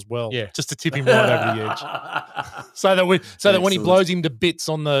pedophile as well. Yeah. Just to tip him right over the edge. So that when he blows him to bits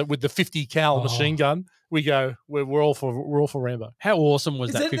with the 50 cal machine gun, we go, we're all for Rambo. How awesome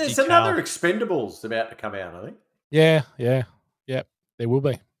was that 50 There's cal? another Expendables about to come out, I think. Yeah. There will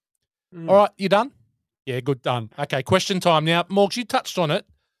be. All right, you done? Yeah, good, done. Okay, question time now. Morgs, you touched on it.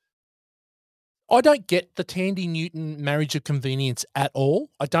 I don't get the Tandy Newton marriage of convenience at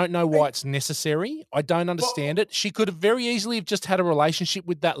all. I don't know why it's necessary. I don't understand it. She could have very easily have just had a relationship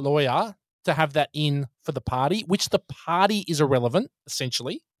with that lawyer to have that in for the party, which the party is irrelevant,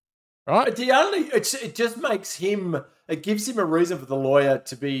 essentially. Right? But it just makes him, it gives him a reason for the lawyer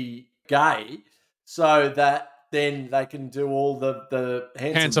to be gay so that then they can do all the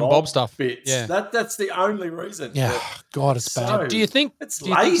handsome Bob stuff bits. Yeah. That's the only reason. Yeah, God, it's bad. Do you think it's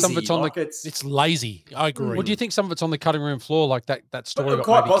lazy? lazy? Some of it's on It's lazy. I agree. Well, do you think some of it's on the cutting room floor, like that story got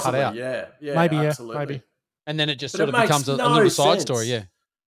quite maybe possibly, cut out? Yeah, maybe, absolutely. maybe. And then it just But sort it of becomes makes a no little side sense. story, yeah.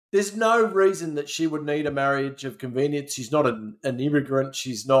 There's no reason that she would need a marriage of convenience. She's not an immigrant.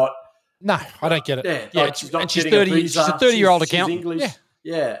 She's not. No, I don't get it. Yeah, she's not and she's getting 30. a visa. She's a 30-year-old She's accountant. English.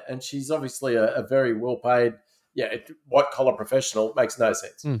 Yeah, and she's obviously a very well-paid, white-collar professional. It makes no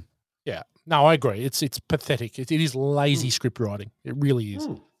sense. Yeah, no, I agree. It's pathetic. It is lazy script writing. It really is.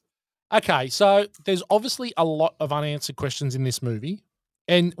 Okay, so there's obviously a lot of unanswered questions in this movie,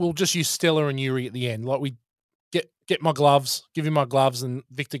 and we'll just use Stella and Yuri at the end. Like we get my gloves, give him my gloves, and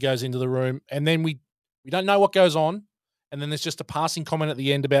Victor goes into the room, and then we don't know what goes on, and then there's just a passing comment at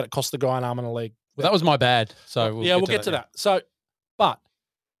the end about it cost the guy an arm and a leg. Well, that was my bad. So we'll get to that. So, but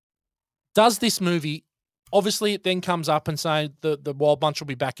does this movie? Obviously, it then comes up and say the Wild Bunch will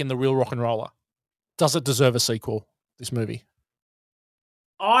be back in the real RocknRolla. Does it deserve a sequel? This movie?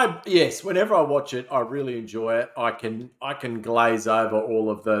 Yes. Whenever I watch it, I really enjoy it. I can glaze over all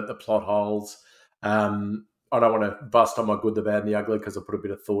of the plot holes. I don't want to bust on my good, the bad, and the ugly because I put a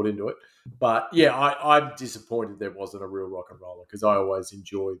bit of thought into it. But yeah, I'm disappointed there wasn't a real RocknRolla because I always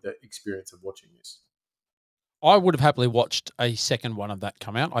enjoy the experience of watching this. I would have happily watched a second one of that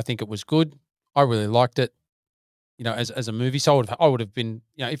come out. I think it was good. I really liked it. As a movie, so I would have been,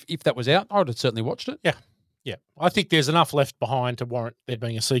 if that was out, I would have certainly watched it. Yeah. I think there's enough left behind to warrant there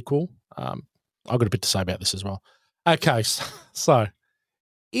being a sequel. I've got a bit to say about this as well. Okay, so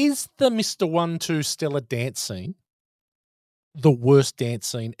is the Mr. 1-2 Stella dance scene the worst dance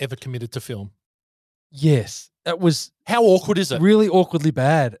scene ever committed to film? Yes, that was. How awkward is it? Really awkwardly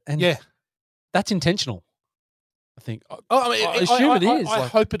bad, and yeah, that's intentional. I think. I assume it is. I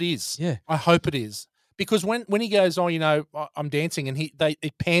hope it is. Yeah, I hope it is. Because when he goes, I'm dancing, and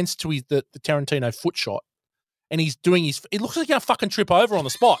it pans to the Tarantino foot shot, and he's doing it looks like he's gonna fucking trip over on the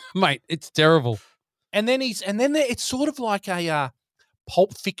spot, mate. It's terrible. And then it's sort of like a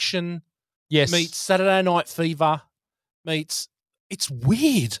Pulp Fiction, yes, meets Saturday Night Fever, meets. It's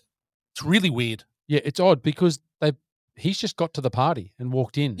weird. It's really weird. Yeah, it's odd because he's just got to the party and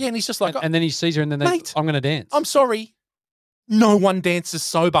walked in. Yeah, and he's just like, and then he sees her, and then mate, I'm going to dance. I'm sorry, no one dances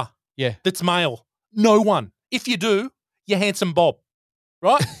sober. Yeah, that's male. No one. If you do, you're handsome Bob,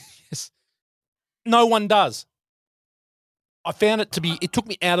 right? Yes. No one does. I found it to be. It took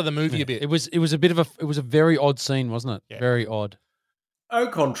me out of the movie a bit. It was a very odd scene, wasn't it? Yeah. Very odd. Au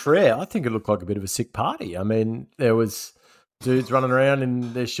contraire, I think it looked like a bit of a sick party. I mean, there was dudes running around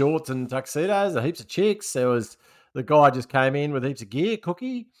in their shorts and tuxedos, heaps of chicks. There was the guy just came in with heaps of gear,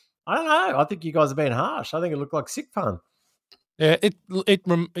 Cookie. I don't know. I think you guys are being harsh. I think it looked like sick fun. Yeah,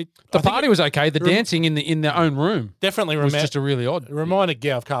 the party was okay. The dancing in their own room definitely was just a really odd. It reminded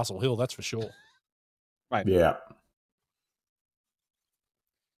Gow of Castle Hill, that's for sure. Right. Yeah.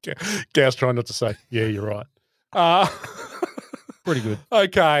 Gow's trying not to say, yeah, you're right. Pretty good.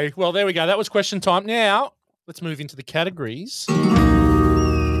 Okay, well, there we go. That was question time. Now, let's move into the categories.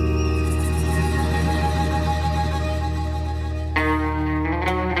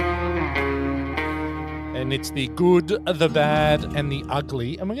 And it's the good, the bad, and the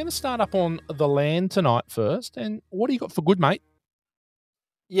ugly. And we're going to start up on the land tonight first. And what do you got for good, mate?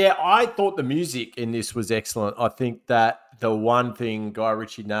 Yeah, I thought the music in this was excellent. I think that the one thing Guy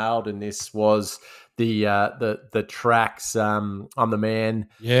Ritchie nailed in this was the tracks. "I'm the Man,"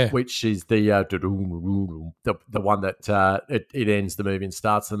 Yeah. which is the one that it ends the movie and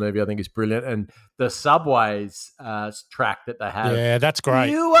starts the movie. I think is brilliant, and the Subways track that they have. Yeah, that's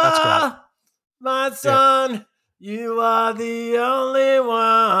great. You That's great. are my son. You are the only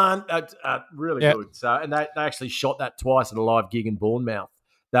one. Really Yeah. good. So, and they actually shot that twice at a live gig in Bournemouth.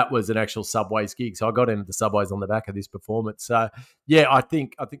 That was an actual Subways gig. So I got into the Subways on the back of this performance. So yeah, I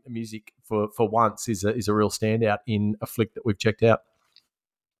think the music for once is a real standout in a flick that we've checked out.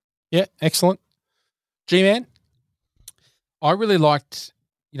 Yeah, excellent. G-Man? I really liked,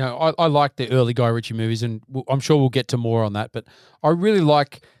 I liked the early Guy Ritchie movies, and I'm sure we'll get to more on that. But I really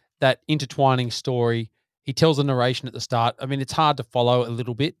like that intertwining story. He tells the narration at the start. I mean, it's hard to follow a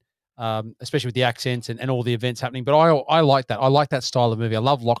little bit, especially with the accents and all the events happening. But I like that. I like that style of movie. I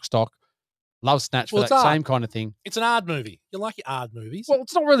love Lock, Stock, love Snatch Well, for it's that art. same kind of thing. It's an art movie. You like your art movies? Well,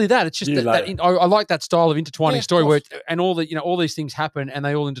 it's not really that. It's just I like that style of intertwining Yeah, story of where course. and all the all these things happen and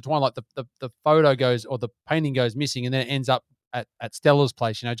they all intertwine. Like the photo goes or the painting goes missing and then it ends up at Stella's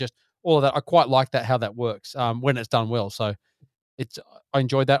place. Just all of that. I quite like that how that works when it's done well. So I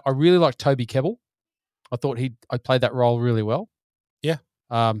enjoyed that. I really liked Toby Kebbell. I thought I played that role really well. Yeah.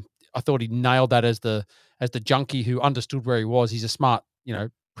 I thought he nailed that as the junkie who understood where he was. He's a smart,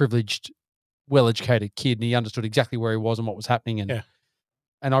 privileged, well-educated kid, and he understood exactly where he was and what was happening.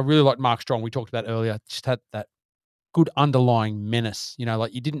 And I really liked Mark Strong. We talked about earlier. Just had that good underlying menace.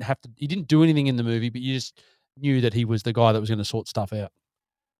 Like he didn't do anything in the movie, but you just knew that he was the guy that was going to sort stuff out.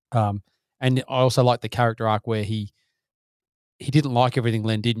 And I also liked the character arc where he didn't like everything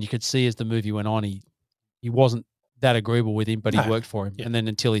Len did, and you could see as the movie went on, he wasn't that agreeable with him, but he worked for him. Yeah. And then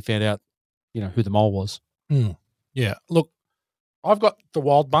until he found out, who the mole was. Yeah. Look, I've got the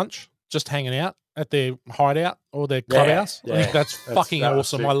Wild Bunch just hanging out at their hideout or their clubhouse. yeah. I think that's fucking that was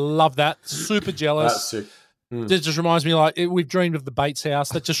awesome. sick. I love that. Super jealous. That's sick. This just reminds me we've dreamed of the Bates house.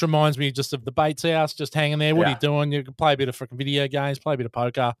 That just reminds me just of the Bates house, just hanging there. What are you doing? You can play a bit of freaking video games, play a bit of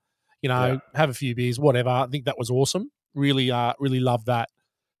poker, have a few beers, whatever. I think that was awesome. Really, really love that.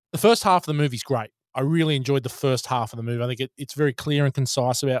 The first half of the movie's great. I really enjoyed the first half of the movie. I think it's very clear and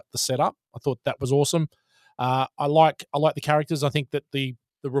concise about the setup. I thought that was awesome. I like the characters. I think that the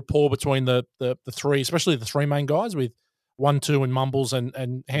rapport between the three, especially the three main guys with 1, 2 and Mumbles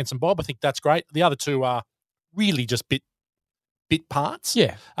and Handsome Bob, I think that's great. The other two are really just bit parts.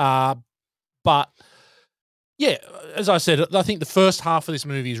 Yeah. But yeah, as I said, I think the first half of this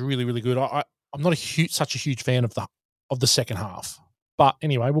movie is really, really good. I'm not such a huge fan of the second half. But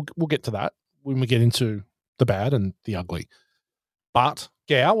anyway, we'll get to that when we get into the bad and the ugly. But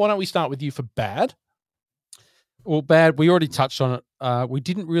Gow, why don't we start with you for bad? Well, bad, we already touched on it. We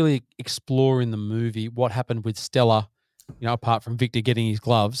didn't really explore in the movie what happened with Stella, apart from Victor getting his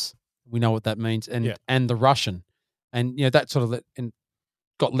gloves. We know what that means. And the Russian. And, that sort of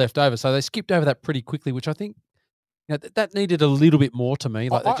got left over. So they skipped over that pretty quickly, which I think that needed a little bit more to me.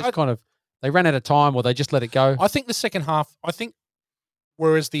 Like they ran out of time or they just let it go. I think the second half,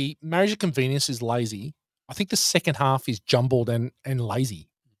 whereas the Marriage of Convenience is lazy, I think the second half is jumbled and lazy.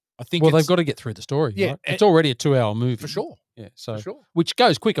 I think they've got to get through the story. Yeah, right? It's already a 2-hour movie. For sure. Yeah. So, For sure. Which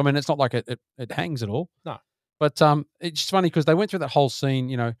goes quick. I mean, it's not like it hangs at all. No. But it's just funny because they went through that whole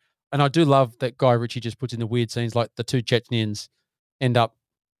scene, and I do love that Guy Ritchie just puts in the weird scenes like the two Chechens end up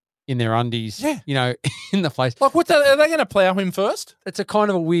in their undies, in the place. Like, are they going to plow him first? It's a kind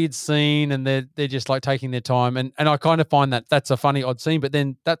of a weird scene, and they're just like taking their time, and I kind of find that's a funny odd scene. But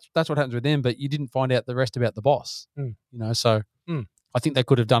then that's what happens with them. But you didn't find out the rest about the boss, So I think they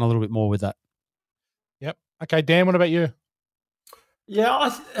could have done a little bit more with that. Yep. Okay, Dan, what about you? Yeah,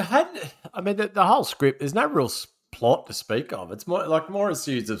 I mean, the whole script, there's no real plot to speak of. It's more a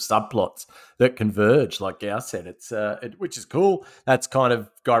series of subplots that converge, like Gow said. It's which is cool. That's kind of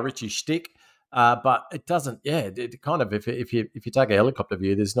Guy Ritchie's shtick. But it doesn't. Yeah, it kind of if you take a helicopter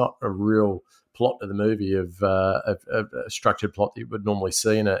view, there's not a real plot to the movie of a structured plot that you would normally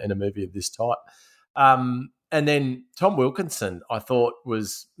see in a movie of this type. And then Tom Wilkinson, I thought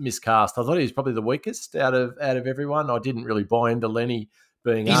was miscast. I thought he was probably the weakest out of everyone. I didn't really buy into Lenny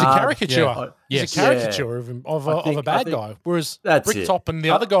being. He's hard. a caricature. Yeah. He's a caricature of him, of a bad guy. Whereas Bricktop and the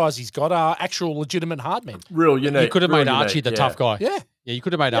other guys he's got are actual legitimate hard men. Real unique. You could have made Archie the tough guy. Yeah. Yeah, you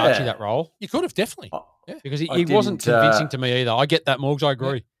could have made Archie that role. You could have, definitely. Yeah. Because he wasn't convincing to me either. I get that, Morgs. I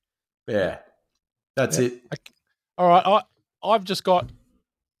agree. Yeah. That's it. All right. I've just got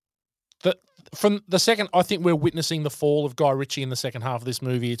from the second, I think we're witnessing the fall of Guy Ritchie in the second half of this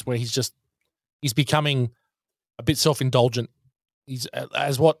movie. It's where he's becoming a bit self-indulgent He's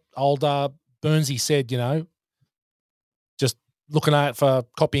as what old Burnsy said, just looking out for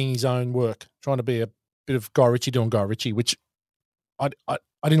copying his own work, trying to be a bit of Guy Ritchie doing Guy Ritchie, which I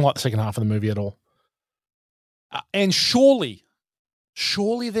didn't like the second half of the movie at all. And surely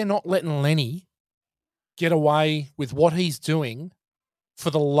they're not letting Lenny get away with what he's doing for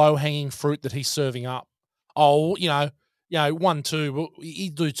the low-hanging fruit that he's serving up. Oh, 1, 2, well,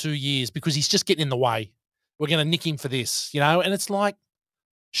 he'd do 2 years because he's just getting in the way. We're going to nick him for this, And it's like,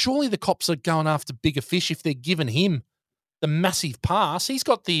 surely the cops are going after bigger fish if they're giving him the massive pass. He's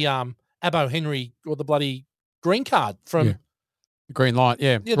got the Abbo Henry or the bloody green card from the green light.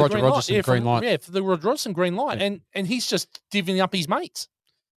 Yeah, Roger Rogerson green light. Yeah, for the Roger Rogerson green light, and he's just divvying up his mates.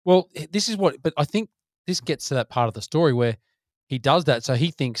 Well, this is what, but I think this gets to that part of the story where he does that, so he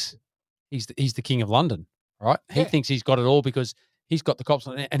thinks he's the king of London, right? He thinks he's got it all because he's got the cops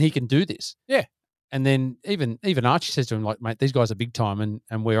and he can do this. Yeah. And then even Archie says to him, like, mate, these guys are big time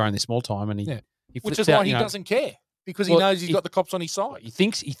and we're only small time. And he which is why he doesn't care because he knows he's got the cops on his side. He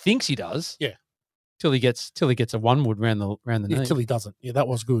thinks he does. Yeah. Till he gets a one wood round the knee. Till he doesn't. Yeah, that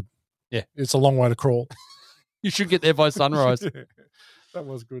was good. Yeah. It's a long way to crawl. You should get there by sunrise. That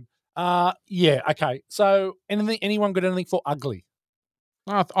was good. Yeah, okay. So anyone got anything for ugly?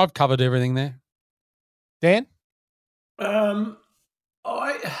 I've covered everything there. Dan?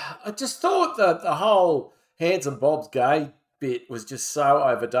 I just thought that the whole Handsome Bob's gay bit was just so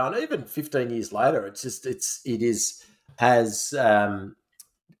overdone. Even 15 years later, has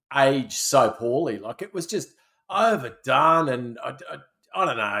aged so poorly. Like, it was just overdone, and I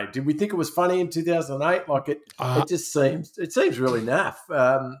don't know. Did we think it was funny in 2008? Like, it just seems really naff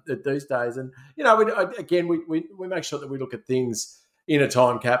these days. And we make sure that we look at things in a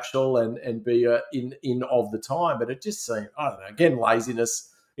time capsule and be in of the time. But it just seemed, I don't know, again, laziness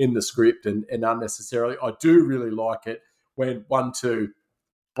in the script and unnecessarily. I do really like it when 1, 2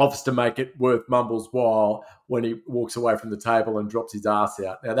 offers to make it worth Mumble's while when he walks away from the table and drops his ass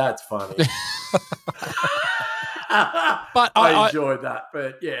out. Now, that's funny. But I enjoyed that.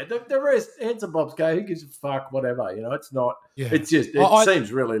 But yeah, the rest, Handsome Bob's gay, who gives a fuck, whatever. It's not, it's just, it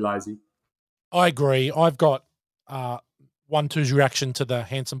seems really lazy. I agree. I've got 1, 2's reaction to the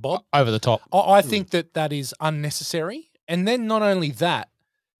Handsome Bob. Over the top. I think that is unnecessary. And then not only that,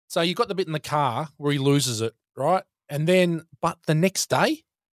 so you got the bit in the car where he loses it, right? And then, but the next day,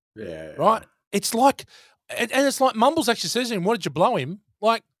 right? It's like, and it's like Mumbles actually says to him, "What did you blow him?"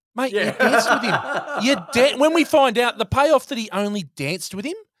 Like, mate, you danced with him. When we find out the payoff that he only danced with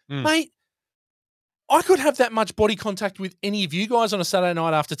him, mate, I could have that much body contact with any of you guys on a Saturday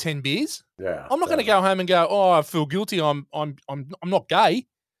night after 10 beers. Yeah, I'm not going to go home and go, "Oh, I feel guilty. I'm not gay."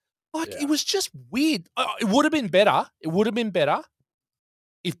 Like, it was just weird. It would have been better. It would have been better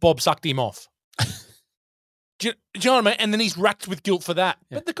if Bob sucked him off. Do you know what I mean? And then he's racked with guilt for that.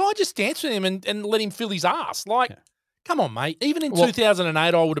 Yeah. But the guy just danced with him and let him fill his ass. Like, come on, mate. Even in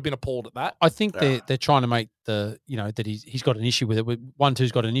 2008, I would have been appalled at that. I think they're trying to make that he's got an issue with it. 1,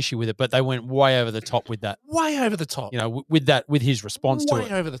 2's got an issue with it, but they went way over the top with that. Way over the top. With his response to it.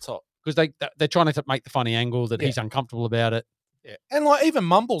 Way over the top. Because they're trying to make the funny angle that he's uncomfortable about it. Yeah, and like even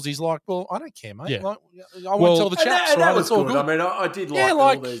Mumbles, he's like, "Well, I don't care, mate. Yeah. Like, I won't tell the chaps." That was good. I mean, I did like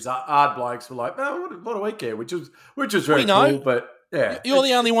all these art blokes were like, "No, what do we care?" Which was very cool. But you're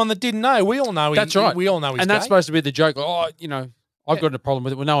the only one that didn't know. We all know. That's right. We all know he's and gay. That's supposed to be the joke. I've got a problem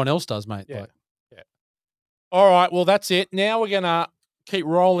with it. Well, no one else does, mate. Yeah. All right. Well, that's it. Now we're gonna keep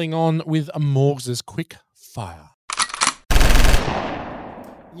rolling on with Morgs' quick fire.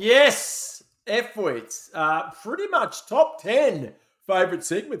 Yes. F-Wits, pretty much top 10 favourite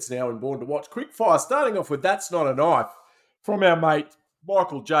segments now in Born to Watch. Quickfire, starting off with That's Not a Knife from our mate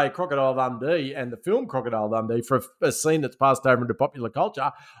Michael J. Crocodile Dundee and the film Crocodile Dundee for a scene that's passed over into popular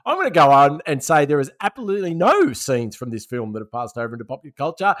culture. I'm going to go on and say there is absolutely no scenes from this film that have passed over into popular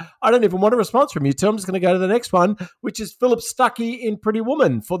culture. I don't even want a response from you, Tim. I'm just going to go to the next one, which is Philip Stuckey in Pretty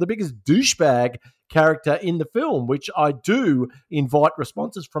Woman for the biggest douchebag character in the film, which I do invite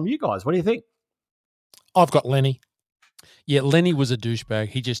responses from you guys. What do you think? I've got Lenny. Yeah, Lenny was a douchebag.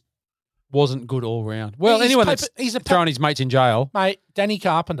 He just wasn't good all round. Well, anyone that's throwing his mates in jail. Mate, Danny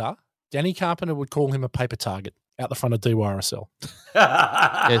Carpenter would call him a paper target out the front of DYRSL.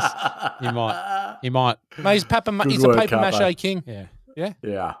 Yes, he might. Mate, he's a paper mache king.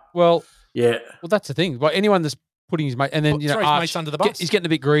 Yeah. Well, that's the thing. Well, anyone that's putting his mate, and then throw his mates under the bus. He's getting a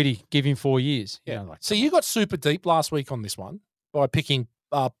bit greedy. Give him 4 years. Yeah. So you got super deep last week on this one by picking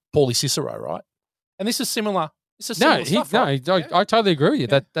Paulie Cicero, right? And this is similar. Stuff, right? I totally agree with you.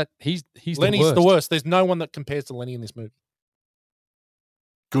 That he's Lenny's the worst. There's no one that compares to Lenny in this movie.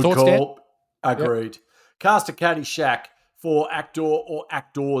 Good Thoughts, call. Dan? Agreed. Yep. Cast a Caddyshack for actor or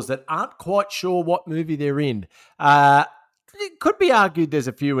actors that aren't quite sure what movie they're in. It could be argued there's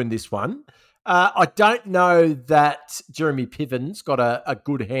a few in this one. I don't know that Jeremy Piven's got a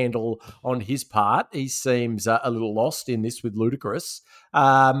good handle on his part. He seems a little lost in this with Ludacris.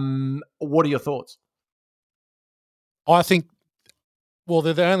 What are your thoughts? I think, well,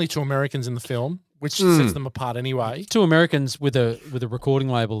 they're the only two Americans in the film, which sets them apart anyway. Two Americans with a recording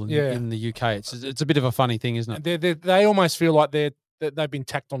label Yeah. in the UK. It's a bit of a funny thing, isn't it? They almost feel like they've been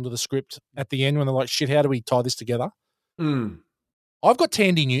tacked onto the script at the end when they're like, shit, how do we tie this together? I've got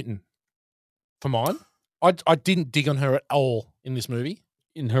Tandy Newton for mine. I didn't dig on her at all in this movie.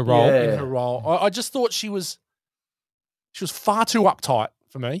 In her role. Yeah. In her role. I just thought she was far too uptight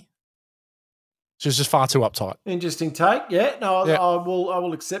for me. She was just far too uptight. Interesting take. Yeah, no, Yeah. I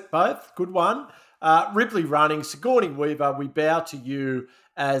will accept both. Good one. Ripley Running, Sigourney Weaver, we bow to you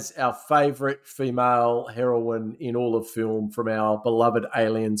as our favourite female heroine in all of film from our beloved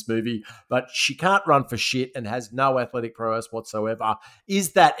Aliens movie, but she can't run for shit and has no athletic prowess whatsoever.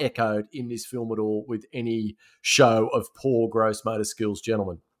 Is that echoed in this film at all with any show of poor gross motor skills,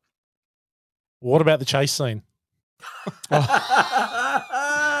 gentlemen? What about the chase scene?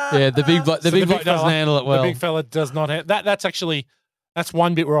 Yeah, the big bloke doesn't fella- handle it well. The big fella does not have that's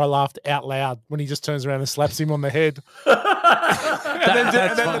one bit where I laughed out loud when he just turns around and slaps him on the head. and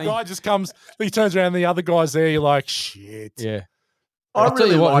then the guy just comes, he turns around and the other guy's there, you're like, shit. Yeah. I I'll tell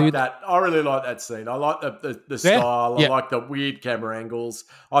really you what, like that. I really like that scene. I like the style. I like the weird camera angles.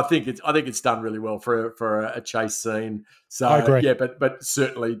 I think it's done really well for a chase scene. So I agree. yeah, but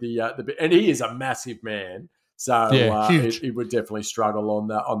certainly the and he is a massive man. So huge. He would definitely struggle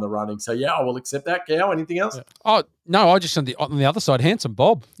on the running. So yeah, I will accept that. Cow, anything else? Yeah. Oh no, I just on the other side, handsome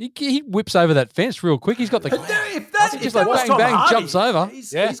Bob. He whips over that fence real quick. He's got the If that like was bang Tom bang Hardy, jumps over.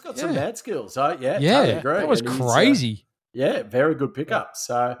 He's got some mad skills. So yeah, Yeah, totally agree. that was And he's, crazy. yeah, very good pickup.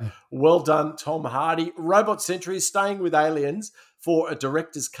 So well done, Tom Hardy. Robot Century is staying with Aliens for a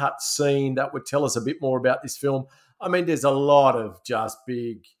director's cut scene that would tell us a bit more about this film. I mean, there's a lot of just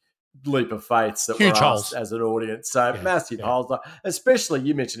big leap of faiths that Huge were asked holes. as an audience. So massive holes. Especially,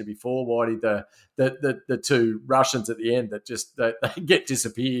 you mentioned it before, Whitey, the two Russians at the end that just they get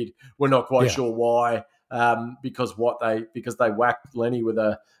disappeared. We're not quite sure why. Because they whacked Lenny with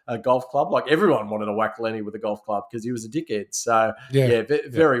a golf club. Like everyone wanted to whack Lenny with a golf club because he was a dickhead. So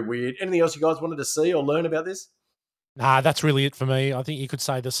very weird. Anything else you guys wanted to see or learn about this? Nah, that's really it for me. I think you could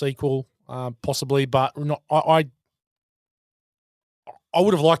say the sequel, possibly, but not. I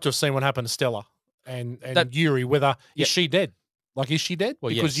would have liked to have seen what happened to Stella and Yuri. Whether is she dead? Like, is she dead? Well,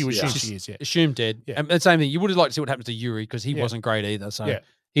 because yes, you assume she is. Yeah, assumed dead. Yeah. And the same thing. You would have liked to see what happens to Yuri because he wasn't great either. So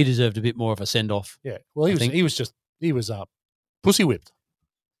he deserved a bit more of a send off. Yeah. Well, he was pussy whipped.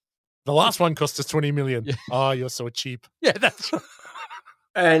 The last one cost us $20 million. Yeah. Oh, you're so cheap. Yeah, that's right.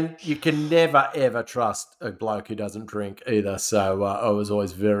 And you can never, ever trust a bloke who doesn't drink either. So I was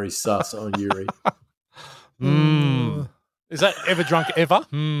always very sus on Yuri. Is that ever drunk ever?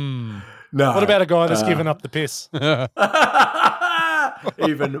 No. What about a guy that's given up the piss?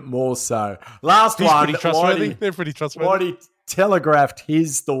 Even more so. Last He's one. pretty trustworthy. They're pretty trustworthy. Whitey telegraphed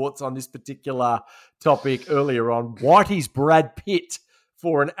his thoughts on this particular topic earlier on. Whitey's Brad Pitt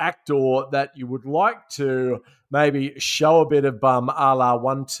for an actor that you would like to maybe show a bit of bum a la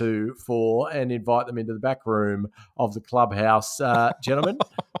 1-2 for and invite them into the back room of the clubhouse. Gentlemen,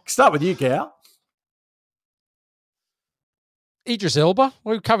 start with you, Gal. Idris Elba.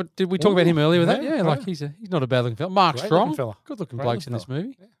 Did we talk about him earlier with that? yeah, Yeah, like he's not a bad looking fella. Mark Great Strong, looking fella. good looking Great blokes in looking this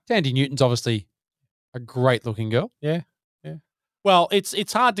movie. Tandy Newton's obviously a great looking girl. Yeah. Well,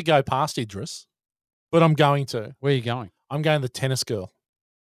 it's hard to go past Idris, but I'm going to. Where are you going? I'm going the tennis girl.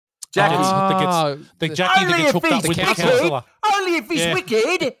 Jackie. The Jackie that gets hooked up with the counselor. Only if he's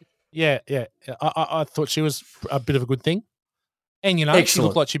wicked. Yeah. I thought she was a bit of a good thing, and she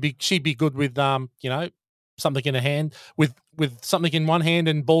Excellent. looked like she'd be good with something in her hand, with something in one hand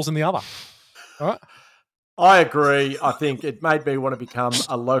and balls in the other. All right. I agree. I think it made me want to become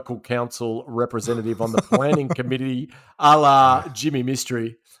a local council representative on the planning committee, a la Jimmy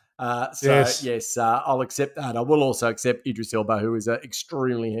Mystery. Yes, I'll accept that. I will also accept Idris Elba, who is an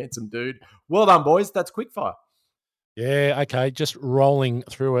extremely handsome dude. Well done, boys. That's quickfire. Yeah, okay. Just rolling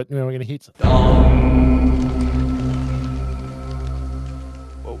through it. We're going to hit.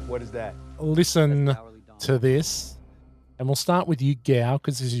 Well, what is that? Listen to this. And we'll start with you, Gow,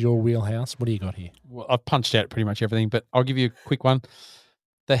 because this is your wheelhouse. What do you got here? Well, I've punched out pretty much everything, but I'll give you a quick one.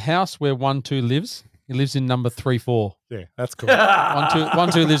 The house where 1-2 lives. He lives in number 3-4. Yeah, that's cool.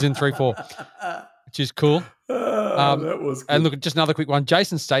 1-2 lives in 3-4. which is cool. That was good. And look, just another quick one.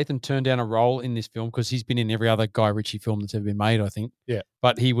 Jason Statham turned down a role in this film because he's been in every other Guy Ritchie film that's ever been made, I think. Yeah.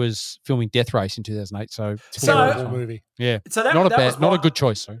 But he was filming Death Race in 2008, so Terrible movie. yeah, So not a good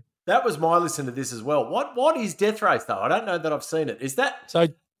choice. Sorry. That was my listen to this as well. What is Death Race though? I don't know that I've seen it. Is that So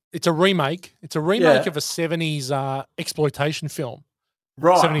it's a remake. It's a remake Yeah. of a 70s exploitation film.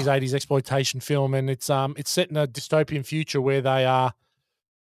 right? 70s, 80s exploitation film, and it's set in a dystopian future where they are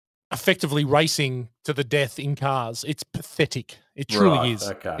effectively racing to the death in cars. It's pathetic. It truly Right, is.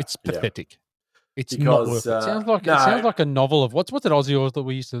 okay, It's yeah. pathetic. It's not worth it. Sounds like no. it sounds like a novel of what's that Aussie author that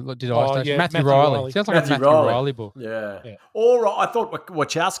we used to did Oh, Ice Station? yeah, Matthew Matthew Riley. Riley. Sounds like a Matthew Riley book. Yeah. Yeah. Or I thought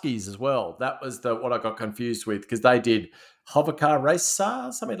Wachowskis as well. That was what I got confused with because they did Hovercar Racer,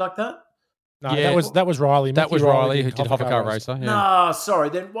 something like that. No, Yeah. that was Riley. That Matthew was Riley who did Hovercar Hovercar Racer. Yeah. No, sorry.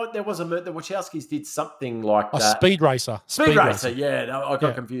 Then what? There was the Wachowskis did something like A that. Speed Racer. Speed Racer. Yeah, no, I got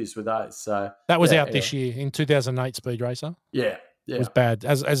Yeah. confused with those. So That was yeah, out this year in 2008. Speed Racer. Yeah, yeah. It was bad,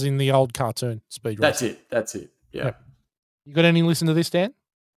 as in the old cartoon Speed Racer. That's it. Yeah. Yep. You got any listen to this, Dan?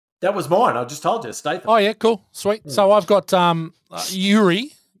 That was mine. I just told you, Statham. Oh yeah, cool, sweet. So I've got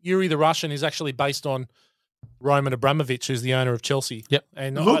Yuri. Yuri the Russian is actually based on Roman Abramovich, who's the owner of Chelsea. Yep.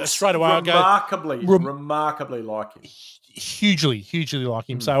 And Looks straight away I go remarkably like him. hugely like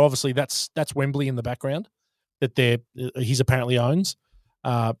him. So obviously that's Wembley in the background that he's apparently owns.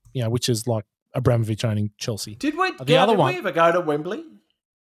 Which is like Abramovich owning Chelsea. Did we? The other one. we ever go to Wembley?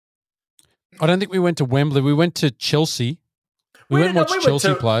 I don't think we went to Wembley. We went to Chelsea. We went and watched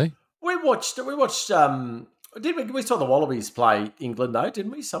Chelsea play. We watched. Did we? We saw the Wallabies play England though,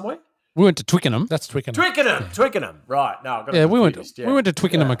 didn't we? Somewhere. We went to Twickenham. That's Twickenham. Twickenham. Right. No, I got Yeah, it we went. confused, We went to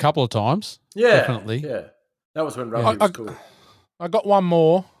Twickenham Yeah. a couple of times. Yeah, definitely. Yeah, that was when rugby was cool. I got one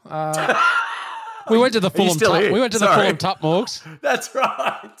more. We went to the Are you Fulham. still here? We went to the Sorry. Fulham Tup Morgs. That's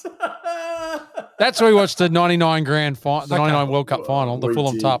right. That's where we watched the '99 the '99 World Cup final, the We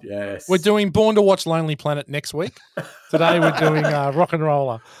Fulham did, Tup. Yes. We're doing Born to Watch Lonely Planet next week. Today we're doing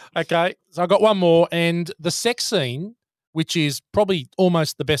RocknRolla. Okay, so I got one more, and the sex scene, which is probably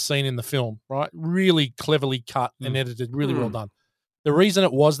almost the best scene in the film, right? Really cleverly cut and edited, really well done. The reason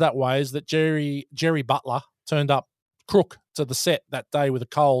it was that way is that Jerry Butler turned up crook to the set that day with a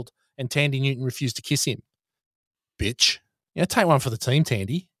cold, and Tandy Newton refused to kiss him. Bitch, take one for the team,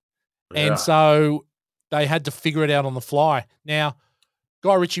 Tandy. Yeah. And so they had to figure it out on the fly. Now,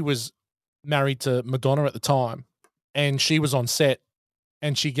 Guy Ritchie was married to Madonna at the time, and she was on set,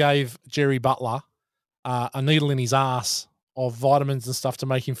 and she gave Jerry Butler a needle in his ass of vitamins and stuff to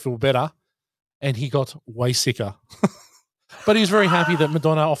make him feel better, and he got way sicker. But he was very happy that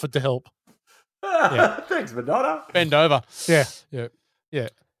Madonna offered to help. Yeah. Thanks, Madonna. Bend over. Yeah. Yeah.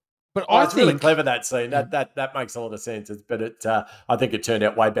 But Oh, I it's think really clever, that scene. That makes a lot of sense. But I think it turned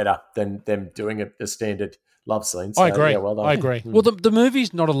out way better than them doing a standard love scene. So, I agree. Yeah, well done. I agree. Well, the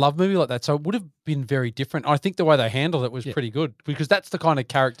movie's not a love movie like that, so it would have been very different. I think the way they handled it was pretty good because that's the kind of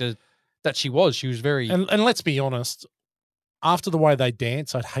character that she was. She was very And let's be honest, after the way they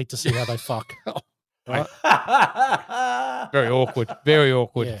dance, I'd hate to see how they fuck. Right? very awkward. Very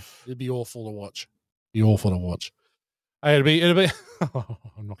awkward. Yeah, it'd be awful to watch. Be awful to watch. It'd be.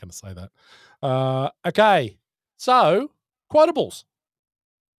 I'm not going to say that. Okay, so quotables.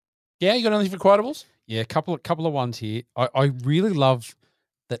 Yeah, you got anything for quotables? Yeah, a couple of ones here. I really love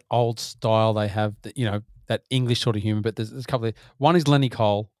that old style they have. That that English sort of humor. But there's a couple. One is Lenny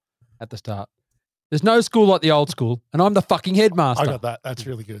Cole at the start. There's no school like the old school, and I'm the fucking headmaster. I got that. That's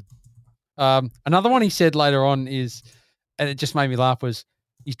really good. Another one he said later on is, and it just made me laugh, was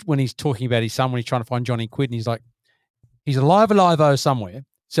when he's talking about his son when he's trying to find Johnny Quid, and he's like, he's alive-o somewhere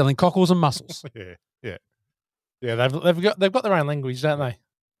selling cockles and mussels. Yeah. They've got their own language, don't they?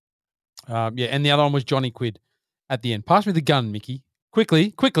 And the other one was Johnny Quid at the end. Pass me the gun, Mickey.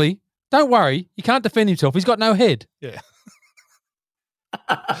 Quickly. Don't worry. He can't defend himself. He's got no head. Yeah.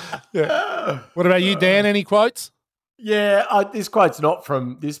 Yeah. What about you, Dan? Any quotes? Yeah, this quote's not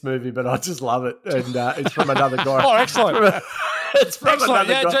from this movie, but I just love it. And it's from another guy. Oh, excellent. It's from Excellent.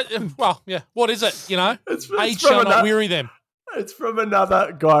 another Yeah, guy. what is it? It's Age from shall not another- weary them. It's from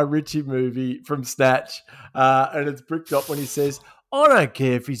another Guy Ritchie movie from Snatch. And it's bricked up when he says, I don't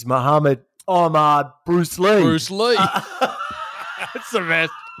care if he's Muhammad, I'm Bruce Lee. Bruce Lee. That's the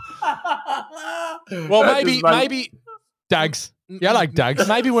best. Well, That just maybe Dags. Yeah, I like Dags.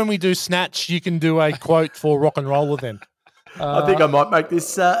 maybe when we do Snatch, you can do a quote for RocknRolla then. I think I might make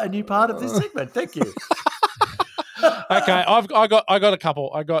this a new part of this segment. Thank you. Okay, I got a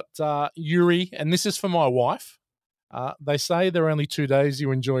couple. I got Yuri, and this is for my wife. They say there are only 2 days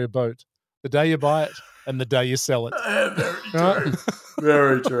you enjoy a boat: the day you buy it and the day you sell it. Very true.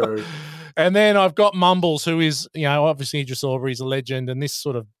 Very true. And then I've got Mumbles, who is, obviously Idris Elba, he's a legend. And this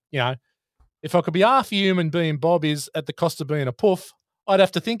sort of, if I could be half human being Bob is at the cost of being a poof, I'd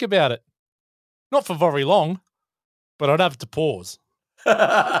have to think about it. Not for very long, but I'd have to pause. Good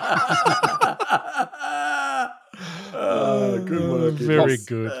work. Very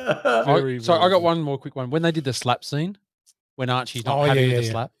good. I got one more quick one. When they did the slap scene, when Archie's not happy with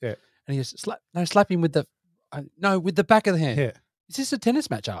the slap, yeah. and he goes, slap him with the, with the back of the hand. Yeah. Is this a tennis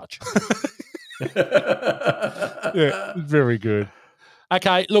match, Arch? Yeah, very good.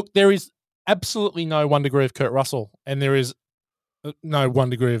 Okay, look, there is absolutely no 1 degree of Kurt Russell, and there is no 1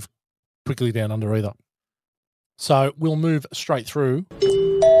 degree of Quickly Down Under either. So we'll move straight through.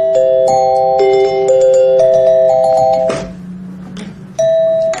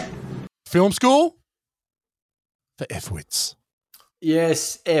 Film school for F-wits.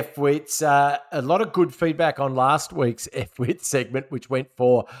 Yes, F-wits. A lot of good feedback on last week's F-wit segment, which went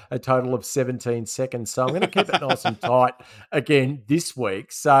for a total of 17 seconds. So I'm going to keep it nice and tight again this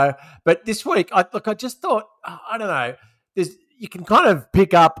week. So, but this week, I just thought, I don't know, you can kind of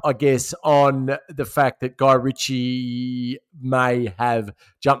pick up, I guess, on the fact that Guy Ritchie may have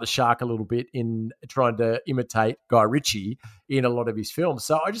jumped the shark a little bit in trying to imitate Guy Ritchie in a lot of his films.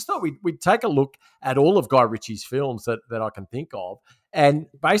 So I just thought we'd take a look at all of Guy Ritchie's films that I can think of. And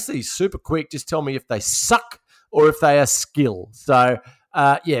basically, super quick, just tell me if they suck or if they are skill. So,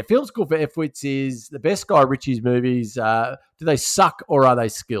 Film School for F-wits is the best Guy Ritchie's movies. Do they suck or are they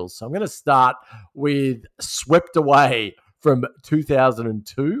skills? So I'm going to start with Swept Away from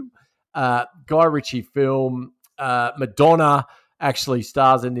 2002. Guy Ritchie film. Madonna actually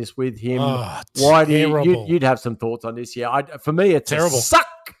stars in this with him. Oh, Why terrible. you'd have some thoughts on this? Yeah, for me, it's terrible. A suck.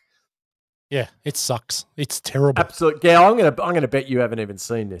 Yeah, it sucks. It's terrible. Absolutely. Yeah, I'm gonna bet you haven't even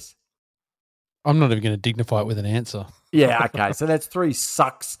seen this. I'm not even going to dignify it with an answer. Yeah, okay. So that's 3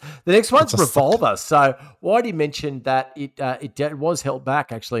 sucks. The next one's Revolver. So Whitey mentioned that it was held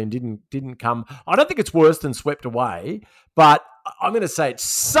back actually and didn't come. I don't think it's worse than Swept Away, but I'm going to say it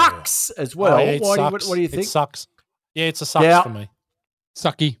sucks as well. Oh, yeah, it Whitey, sucks. what do you think? It sucks. Yeah, it's a sucks for me.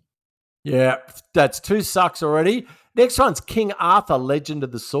 Sucky. Yeah, that's 2 sucks already. Next one's King Arthur, Legend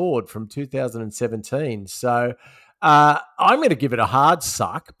of the Sword from 2017. So I'm going to give it a hard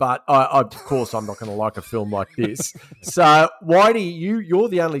suck, but of course I'm not going to like a film like this. So Whitey, you're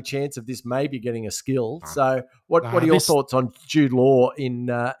the only chance of this maybe getting a skill. So what are your thoughts on Jude Law in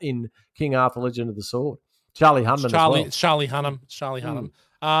King Arthur, Legend of the Sword? Charlie Hunnam as well. It's Charlie Hunnam.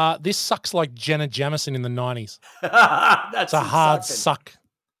 This sucks like Jenna Jameson in the 90s. That's a hard suck.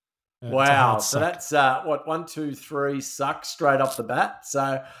 Yeah, wow. So that's 1, 2, 3 sucks straight off the bat.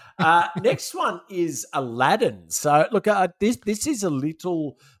 So next one is Aladdin. So look, this is a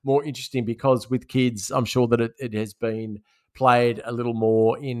little more interesting because with kids, I'm sure that it has been played a little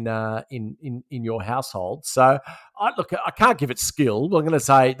more in your household. So I can't give it skill. I'm going to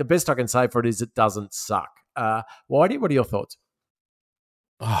say the best I can say for it is it doesn't suck. Whitey, what are your thoughts?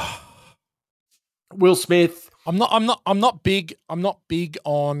 Will Smith. I'm not big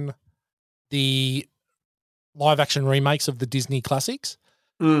on the live action remakes of the Disney classics.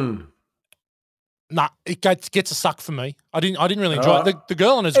 Nah, it gets a suck for me. I didn't really enjoy it. The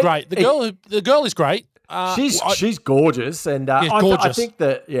girl in it's great. The girl is great. She's gorgeous, and gorgeous. I think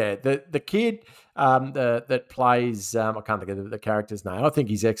that the kid that plays I can't think of the character's name. I think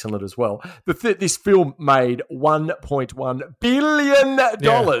he's excellent as well. This film made $1.1 billion.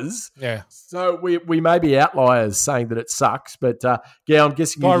 Yeah. So we may be outliers saying that it sucks, but I'm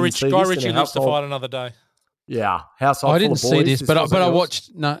guessing Guy Ritchie lives to fight another day. Yeah, household. I didn't full of boys. see this, but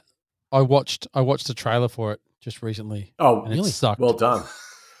I watched the trailer for it just recently. Oh, and really? It sucked. Well done.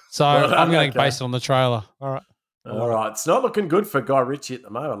 So I'm going to base it on the trailer. All right. It's not looking good for Guy Ritchie at the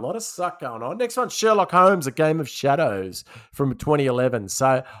moment. A lot of suck going on. Next one, Sherlock Holmes, A Game of Shadows from 2011.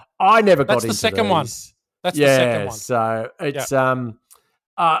 So I never got into the second these. one. That's the second one. So it's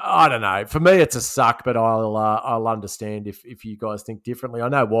I don't know. For me, it's a suck, but I'll understand if you guys think differently. I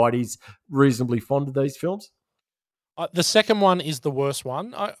know Whitey's reasonably fond of these films. The second one is the worst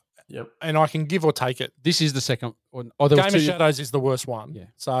one. Yep. And I can give or take it. This is the second one. Game of Shadows is the worst one. Yeah.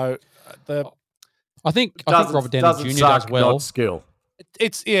 So I think Robert Downey Jr. does well. Not skill.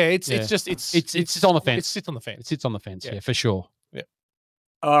 It's just on the fence. It sits on the fence. It sits on the fence. Yeah, for sure. Yeah.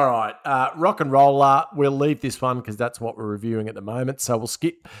 All right. RocknRolla. We'll leave this one because that's what we're reviewing at the moment. So we'll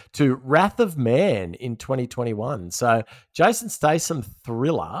skip to Wrath of Man in 2021. So Jason Statham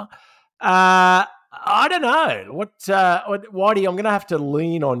thriller. I don't know. What Whitey, I'm going to have to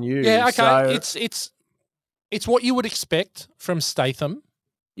lean on you. Yeah, okay. So, it's what you would expect from Statham.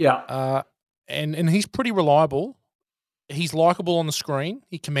 Yeah. And he's pretty reliable. He's likable on the screen.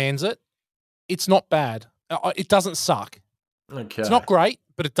 He commands it. it's not bad. It doesn't suck. Okay. It's not great,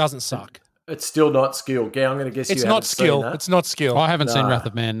 but it doesn't suck. It's still not skill. Gav, I'm going to guess It's you not haven't seen skill. that. It's not skill. I haven't seen No. Wrath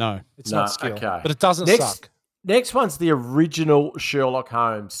of Man. No. It's No, not skill. okay. But it doesn't Next- suck. Next one's the original Sherlock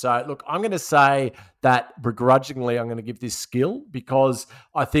Holmes. So, look, I'm going to say that begrudgingly I'm going to give this skill because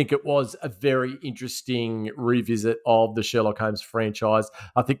I think it was a very interesting revisit of the Sherlock Holmes franchise.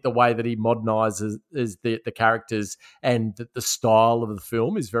 I think the way that he modernizes the characters and the style of the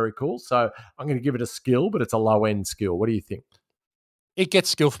film is very cool. So I'm going to give it a skill, but it's a low-end skill. What do you think? It gets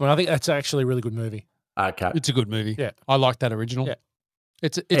skill for me. I think that's actually a really good movie. Okay. It's a good movie. Yeah. I like that original. Yeah.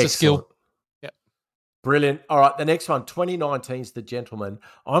 It's a skill. Brilliant. All right, the next one, 2019's The Gentleman.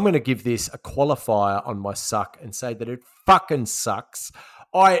 I'm going to give this a qualifier on my suck and say that it fucking sucks.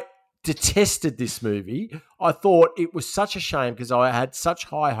 I detested this movie. I thought it was such a shame because I had such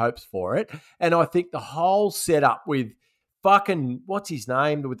high hopes for it. And I think the whole setup with fucking, what's his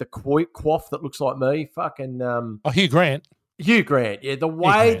name, with the quaff that looks like me, fucking... Hugh Grant. Hugh Grant, yeah. The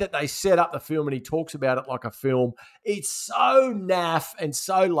way that they set up the film and he talks about it like a film, it's so naff and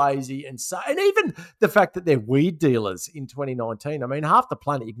so lazy and even the fact that they're weed dealers in 2019. I mean, half the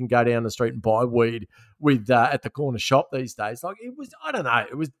planet you can go down the street and buy weed with at the corner shop these days. Like it was, I don't know,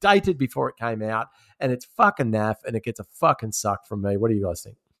 it was dated before it came out and it's fucking naff and it gets a fucking suck from me. What do you guys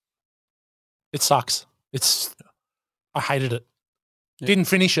think? It sucks. I hated it. Didn't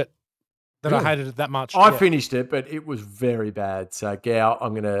finish it. That Really? I hated it that much. I finished it, but it was very bad. So, Gal,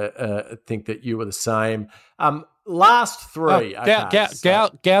 I'm going to think that you were the same. Last three.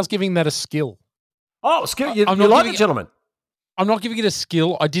 Gal's giving that a skill. Oh, skill. You I'm like not it, giving- gentlemen? I'm not giving it a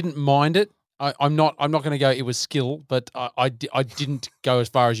skill. I didn't mind it. I'm not going to go. It was skill, but I didn't go as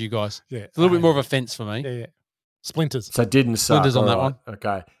far as you guys. Yeah, It's a little bit more of a fence for me. Yeah. Splinters. So didn't suck. Splinters on that All one. right.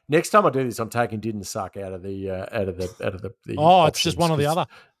 Okay. Next time I do this, I'm taking didn't suck out of the Oh, it's just one or the options, other.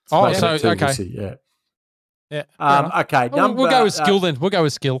 'cause it's Oh, making so it too okay. wussy, yeah. Yeah. Okay. We'll go with skill then. We'll go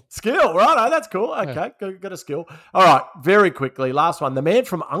with skill. Skill, right? That's cool. Okay, got a skill. All right, very quickly. Last one, The Man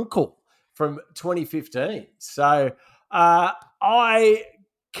from U.N.C.L.E. from 2015. So I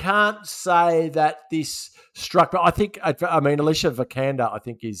can't say that this struck, but I mean, Alicia Vikander, I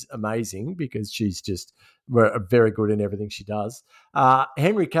think, is amazing because she's just very good in everything she does.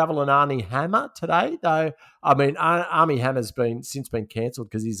 Henry Cavill and Armie Hammer today, though. I mean, Armie Hammer's since been cancelled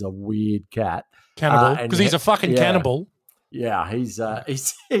because he's a weird cat. Cannibal. Because he's a fucking cannibal. Yeah, he's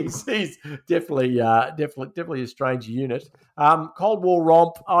definitely a strange unit. Cold War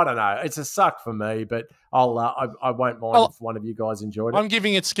romp. I don't know. It's a suck for me, but I won't mind if one of you guys enjoyed it. I'm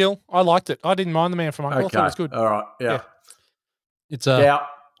giving it skill. I liked it. I didn't mind The Man from U.N.C.L.E. I thought it was good. All right. Yeah. It's a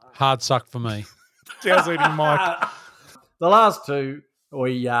hard suck for me. Gal's eating Mike. The last two,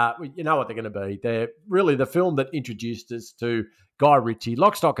 we you know what they're going to be. They're really the film that introduced us to Guy Ritchie,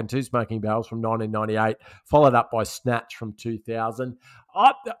 Lock, Stock and Two Smoking Barrels from 1998, followed up by Snatch from 2000.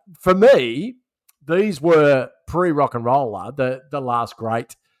 For me, these were pre-RocknRolla, the last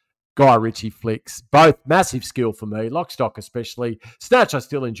great Guy Ritchie flicks. Both massive skill for me, Lock, Stock especially. Snatch I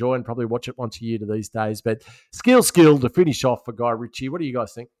still enjoy and probably watch it once a year to these days, but skill to finish off for Guy Ritchie. What do you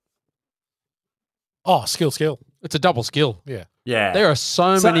guys think? Oh, skill. It's a double skill. Yeah. Yeah. There are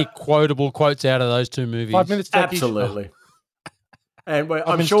so many quotable quotes out of those two movies. 5 minutes. Absolutely. And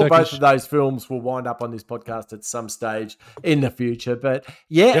I'm been sure both Turkish. of those films will wind up on this podcast at some stage in the future. But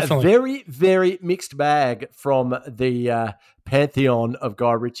yeah, Definitely. a very, very mixed bag from the pantheon of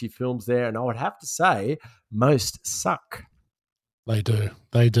Guy Ritchie films there. And I would have to say, most suck. They do.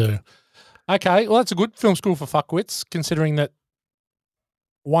 Okay, well, that's a good film school for fuckwits, considering that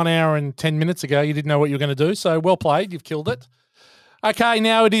 1 hour and 10 minutes ago you didn't know what you were going to do. So well played. You've killed it. Okay,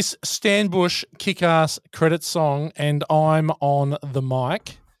 now it is Stan Bush kick-ass credit song, and I'm on the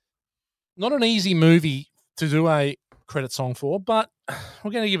mic. Not an easy movie to do a credit song for, but we're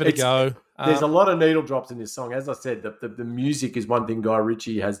going to give it a go. There's a lot of needle drops in this song. As I said, the music is one thing Guy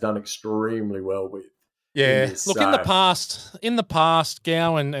Ritchie has done extremely well with. Yeah. This, Look, in the past,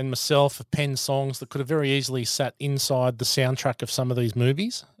 Gow and myself have penned songs that could have very easily sat inside the soundtrack of some of these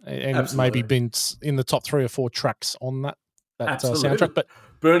movies and Absolutely. maybe been in the top 3 or 4 tracks on that Absolutely. soundtrack. But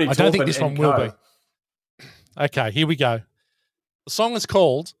Bernie I don't think Taupin this and one will co. be. Okay, here we go. The song is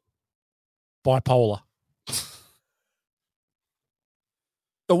called Bipolar.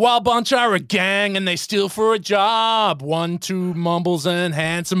 The Wild Bunch are a gang and they steal for a job. 1, 2 mumbles and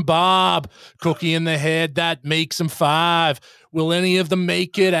Handsome Bob. Cookie in the head that makes them 5. Will any of them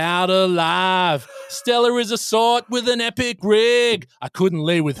make it out alive? Stella is a sort with an epic rig. I couldn't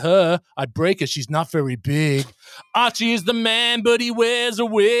lay with her. I'd break her. She's not very big. Archie is the man, but he wears a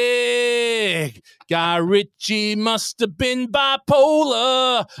wig. Guy Ritchie must have been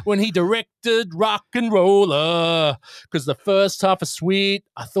bipolar when he directed RocknRolla. Because the first half is sweet.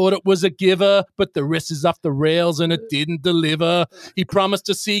 I thought it was a giver, but the rest is off the rails and it didn't deliver. He promised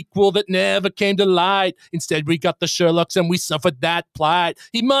a sequel that never came to light. Instead, we got the Sherlocks and we suffered that plight.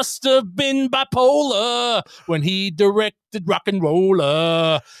 He must have been bipolar when he directed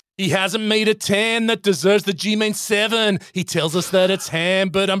RocknRolla. He hasn't made a 10 that deserves the G-main 7. He tells us that it's Ham,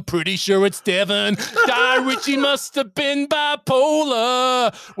 but I'm pretty sure it's Devon. Guy Ritchie must have been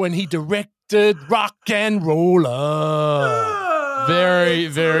bipolar when he directed RocknRolla. Very,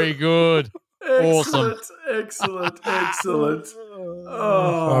 very good. Awesome. Excellent.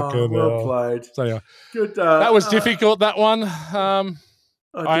 Oh, Fucking well hell. played. So anyway, Good. that was difficult, that one. I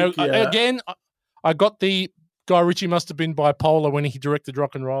got the Guy Ritchie must have been bipolar when he directed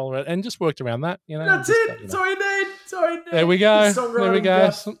RocknRolla and just worked around that. That's just, it. That's all you need. There we go. The There we songwriting go.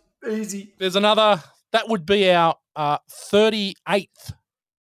 guts, easy. There's another. That would be our 38th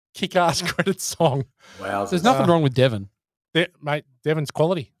kick-ass credit song. Wow. There's nothing wrong with Devon. Mate, Devon's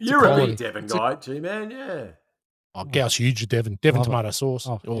quality. It's You're a quality. big Devon guy, G-man, yeah. Oh, Gow's huge at Devon. Devon Love it. tomato sauce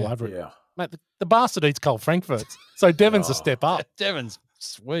all over it. Yeah. Mate, the bastard eats cold frankfurts. So Devon's a step up. Devon's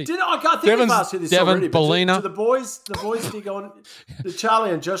sweet. I think Devon's- we've asked you this Devon, already, but Bellina. do the boys dig on, the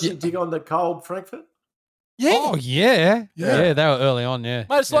Charlie and Josh dig on the cold Frankfurt? Yeah. Oh, yeah. Yeah, they were early on, yeah.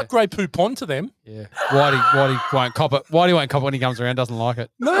 Mate, it's like Grey Poupon to them. Yeah. Whitey won't cop it. Whitey won't cop it when he comes around, doesn't like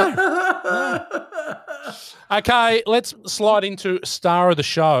it. Okay, let's slide into star of the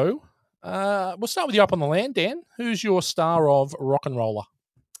show. We'll start with you up on the land, Dan. Who's your star of RocknRolla?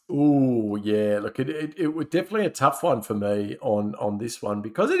 Ooh, yeah. Look, it was definitely a tough one for me on this one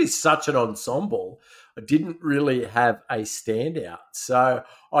because it is such an ensemble. I didn't really have a standout. So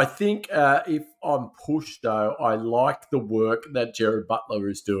I think if I'm pushed, though, I like the work that Jared Butler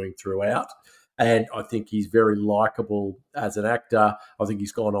is doing throughout. And I think he's very likable as an actor. I think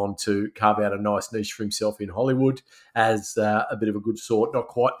he's gone on to carve out a nice niche for himself in Hollywood as a bit of a good sort. Not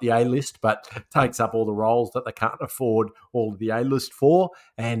quite the A-list, but takes up all the roles that they can't afford all of the A-list for.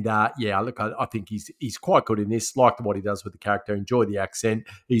 And look, I think he's quite good in this. Like what he does with the character. Enjoy the accent.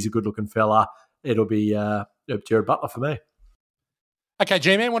 He's a good-looking fella. It'll be Jared Butler for me. Okay,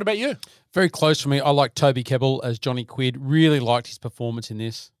 G-Man, what about you? Very close for me. I like Toby Kebbell as Johnny Quid. Really liked his performance in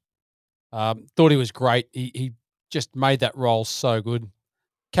this. Thought he was great. He just made that role so good.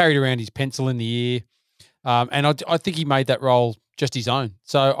 Carried around his pencil in the ear. And I think he made that role just his own.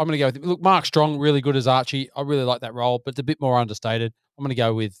 So I'm going to go with, look, Mark Strong, really good as Archie. I really like that role, but it's a bit more understated. I'm going to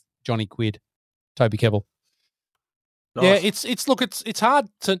go with Johnny Quid, Toby Kebbell. Nice. Yeah, it's hard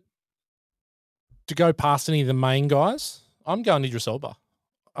to go past any of the main guys. I'm going Idris Elba.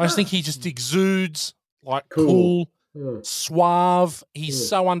 I just think he just exudes like cool suave. He's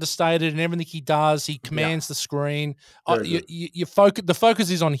so understated in everything he does. He commands the screen. The focus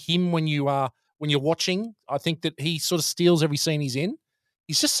is on him when you're watching. I think that he sort of steals every scene he's in.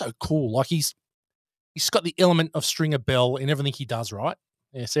 He's just so cool. Like he's got the element of Stringer Bell in everything he does. Right?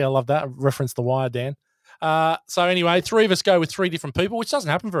 Yeah. See, I love that. I referenced The Wire, Dan. So anyway, three of us go with three different people, which doesn't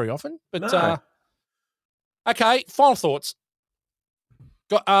happen very often. But okay, final thoughts.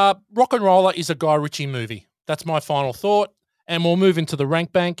 RocknRolla is a Guy Ritchie movie. That's my final thought. And we'll move into the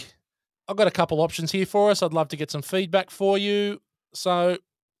rank bank. I've got a couple options here for us. I'd love to get some feedback for you. So,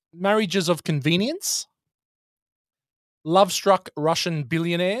 Marriages of Convenience, Love-Struck Russian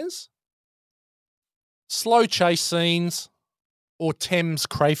Billionaires, Slow Chase Scenes, or Thames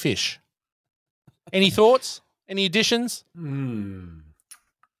Crayfish. Any thoughts? Any additions? It's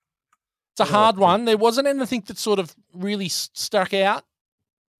a hard one. There wasn't anything that sort of really stuck out.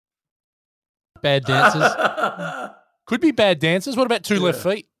 Bad Dancers. Could be Bad Dancers. What about Two Left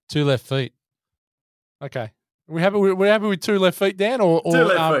Feet? Two Left Feet. Okay. We're happy with Two Left Feet, Dan? Or Two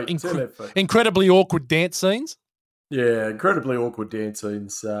Left Feet. Incredibly awkward dance scenes? Yeah, incredibly awkward dance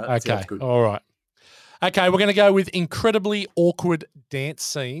scenes. Okay. Sounds good. All right. Okay, we're going to go with incredibly awkward dance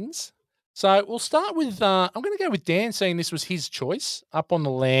scenes. So we'll start with, I'm going to go with Dan saying this was his choice, up on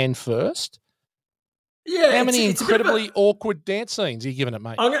the land first. Yeah. How many incredibly awkward dance scenes are you giving it,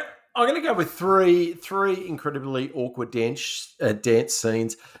 mate? I'm going to go with three incredibly awkward dance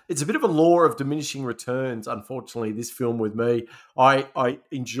scenes. It's a bit of a law of diminishing returns, unfortunately, this film with me. I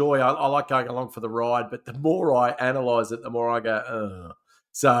like going along for the ride, but the more I analyse it, the more I go, ugh.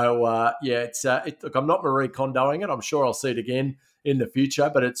 So, look, I'm not Marie Kondoing it. I'm sure I'll see it again in the future,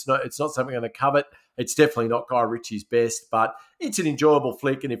 but it's not something I'm going to covet. It's definitely not Guy Ritchie's best, but it's an enjoyable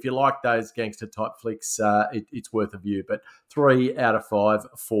flick. And if you like those gangster type flicks, it's worth a view. But 3 out of 5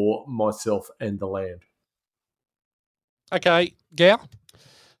 for myself and The Land. Okay, Gal.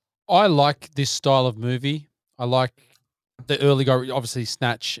 I like this style of movie. I like the early go, obviously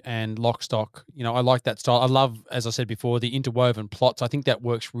Snatch and Lock, Stock. I like that style. I love, as I said before, the interwoven plots. I think that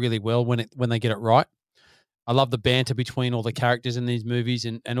works really well when they get it right. I love the banter between all the characters in these movies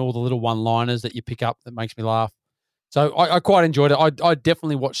and all the little one-liners that you pick up that makes me laugh. So I quite enjoyed it. I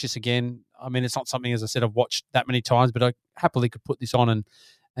definitely watch this again. I mean, it's not something, as I said, I've watched that many times, but I happily could put this on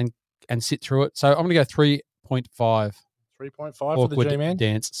and sit through it. So I'm going to go 3.5. 3.5 for the G-Man.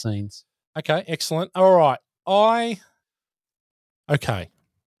 Dance scenes. Okay, excellent. All right. I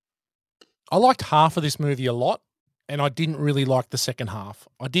liked half of this movie a lot, and I didn't really like the second half.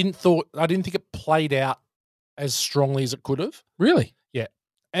 I didn't think it played out as strongly as it could have. Really? Yeah.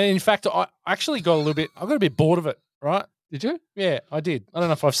 And in fact, I actually got a bit bored of it, right? Did you? Yeah, I did. I don't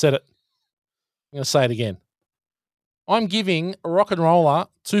know if I've said it. I'm going to say it again. I'm giving RocknRolla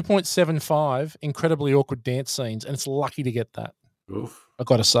 2.75 incredibly awkward dance scenes, and it's lucky to get that. Oof. I've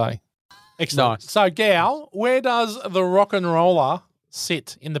got to say. Excellent. Nice. So, Gal, where does the RocknRolla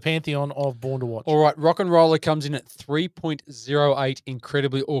sit in the pantheon of Born to Watch? All right, RocknRolla comes in at 3.08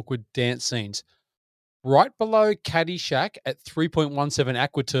 incredibly awkward dance scenes. Right below Caddyshack at 3.17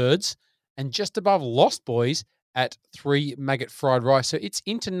 Aqua Turds, and just above Lost Boys at 3 Maggot Fried Rice. So it's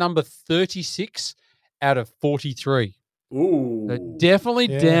into number 36 out of 43. Ooh. So definitely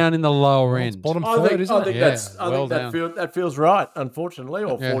down in the lower It's end. bottom I third, think, isn't I it? think Yeah, that's I well think that feels right, unfortunately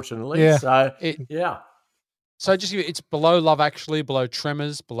or Yeah. fortunately. Yeah. So It- yeah. So just it's below Love Actually, below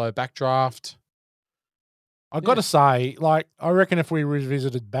Tremors, below Backdraft. I've got to say, like, I reckon if we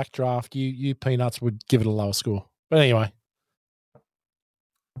revisited Backdraft, you Peanuts would give it a lower score. But anyway,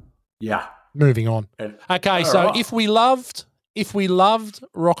 Yeah. moving on. Okay, all so right. if we loved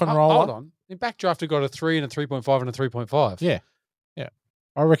RocknRolla, Hold on. In Backdraft, it got a 3 and a 3.5 and a 3.5. Yeah.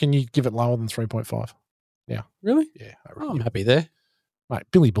 I reckon you give it lower than 3.5. Yeah. Really? Yeah. I Oh, reckon I'm happy there. Mate,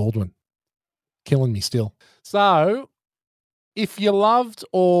 Billy Baldwin. Killing me still. So, if you loved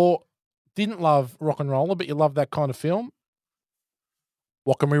or didn't love RocknRolla, but you love that kind of film,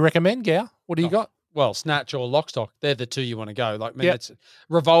 what can we recommend, Gal? What do you got? Well, Snatch or Lockstock, they're the two you want to go. Like, I mean, Yep. it's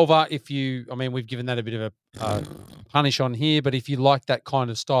Revolver. We've given that a bit of a punish on here, but if you like that kind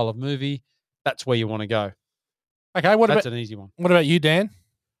of style of that's where you want to go. Okay, That's an easy one. What about you, Dan?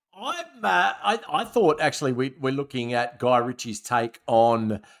 I thought actually we're looking at Guy Ritchie's take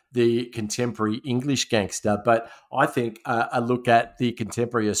on the contemporary English gangster, but I think a look at the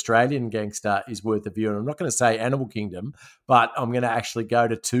contemporary Australian gangster is worth a view. And I'm not going to say Animal Kingdom, but I'm going to actually go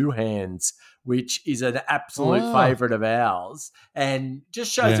to Two Hands, which is an absolute favourite of ours, and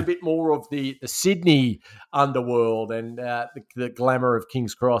just shows a bit more of the Sydney underworld and the glamour of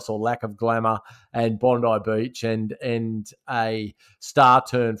King's Cross or lack of glamour, and Bondi Beach, and a star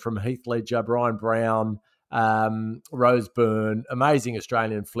turn from Heath Ledger, Brian Brown, Rose Byrne, amazing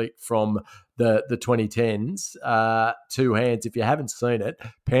Australian flick from the 2010s. Two Hands. If you haven't seen it,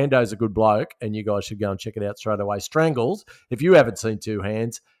 Pando's a good bloke, and you guys should go and check it out straight away. Strangles. If you haven't seen Two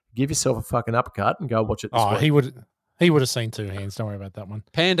Hands, give yourself a fucking uppercut and go watch it this week. He would have seen Two Hands. Don't worry about that one.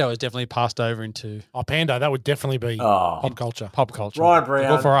 Pando has definitely passed over into Pando. That would definitely be pop culture. Pop culture. Ryan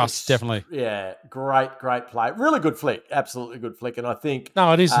Brown. Well, for us, definitely. Yeah, great play. Really good flick. Absolutely good flick. And I think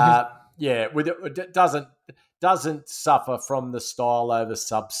no, it is. It doesn't suffer from the style over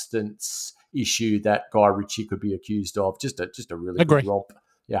substance issue that Guy Ritchie could be accused of. Just a really good romp.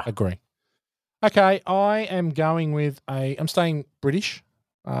 Yeah, agree. Okay, I am going with I'm staying British.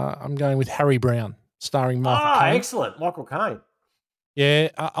 I'm going with Harry Brown, starring Michael Caine. Excellent, Michael Caine. Yeah,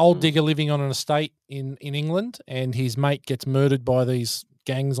 old digger living on an estate in England, and his mate gets murdered by these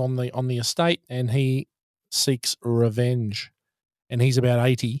gangs on the estate, and he seeks revenge. And he's about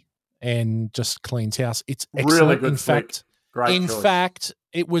 80 and just cleans house. It's excellent. Really good in flick. fact, Great in choice. fact,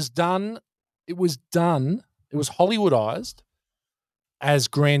 it was Hollywoodized as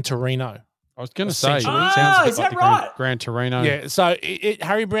Gran Torino. I was going to say, it Essentially. sounds a bit is like that the right? Gran Torino. Yeah, so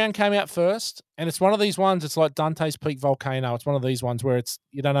Harry Brown came out first, and it's one of these ones. It's like Dante's Peak Volcano. It's one of these ones where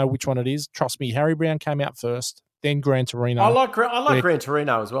you don't know which one it is. Trust me, Harry Brown came out first, then Gran Torino. I like Gran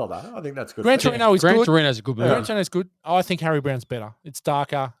Torino as well, though. I think that's good. Gran Torino is good. Gran Torino's a good movie. Gran Torino's good. I think Harry Brown's better. It's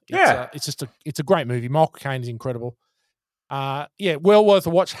darker. It's a great movie. Michael Caine is incredible. Well worth a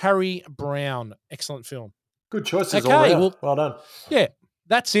watch. Harry Brown, excellent film. Good choices Okay, all round. Well done. Yeah,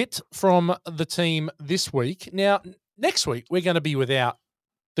 that's it from the team this week. Now, next week, we're going to be without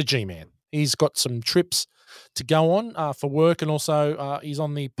the G-Man. He's got some trips to go on for work, and also he's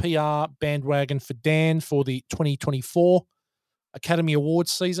on the PR bandwagon for Dan for the 2024 Academy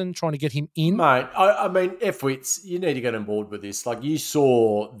Awards season, trying to get him in. Mate, I mean, F-Wits, you need to get on board with this. Like, you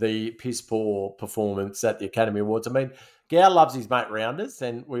saw the piss-poor performance at the Academy Awards. I mean, Gow loves his mate Rounders,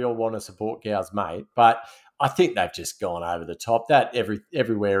 and we all want to support Gow's mate, but I think they've just gone over the top. That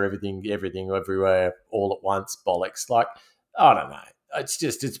everywhere, everything, everywhere, all at once bollocks. Like, I don't know.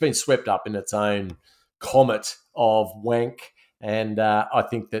 It's been swept up in its own comet of wank, and I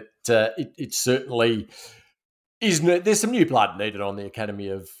think that it certainly... There's some new blood needed on the Academy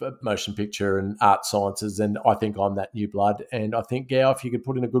of Motion Picture and Art Sciences, and I think I'm that new blood. And I think, Gow, if you could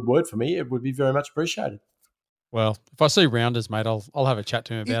put in a good word for me, it would be very much appreciated. Well, if I see Rounders, mate, I'll have a chat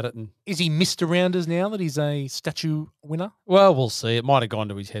to him about it. And is he Mr. Rounders now that he's a statue winner? well, we'll see. It might have gone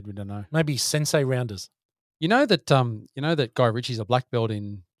to his head. We don't know. Maybe Sensei Rounders. You know that Guy Ritchie's a black belt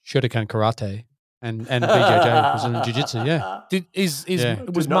in Shotokan karate, and BJJ was in jiu-jitsu. Yeah.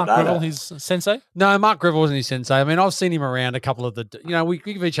 Was Mark Greville his sensei? No, Mark Greville wasn't his sensei. I mean, I've seen him around a couple of we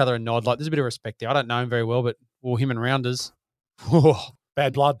give each other a nod. Like, there's a bit of respect there. I don't know him very well, but him and Rounders.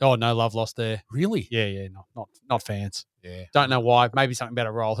 Bad blood. Oh, no love lost there. Really? Yeah. Not fans. Yeah. Don't know why. Maybe something about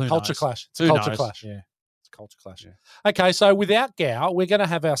a role. Who Culture knows? clash. It's a Who culture knows? clash. Yeah. It's a culture clash. Yeah. Okay, so without Gow, we're going to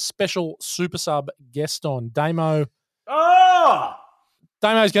have our special super sub guest on, Damo. Oh!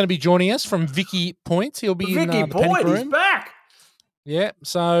 Damo's going to be joining us from Vicky Point. He'll be in the Panic Room. He's back. Yeah.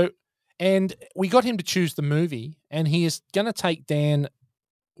 So, and we got him to choose the movie, and he is going to take Dan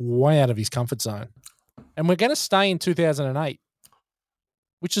way out of his comfort zone. And we're going to stay in 2008,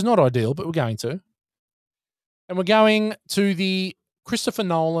 which is not ideal, but we're going to. And we're going to the Christopher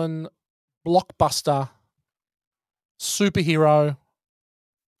Nolan blockbuster, superhero,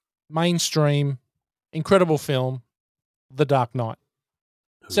 mainstream, incredible film, The Dark Knight.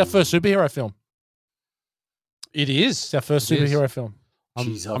 It's our first superhero film. It is. It's our first superhero film.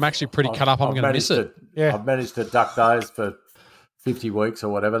 I'm actually pretty cut up. I'm going to miss it. Yeah. I've managed to duck those for 50 weeks or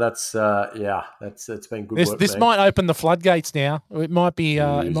whatever. That's it's been good work. This might open the floodgates now. It might be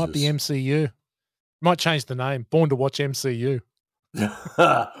MCU. Might change the name. Born to Watch MCU.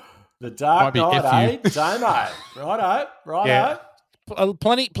 The Dark Knight, eh? Damo. Righto. Yeah.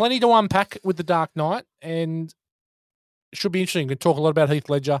 Plenty to unpack with The Dark Knight, and it should be interesting. We can talk a lot about Heath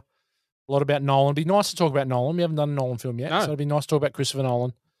Ledger, a lot about Nolan. It'd be nice to talk about Nolan. We haven't done a Nolan film yet, so it'd be nice to talk about Christopher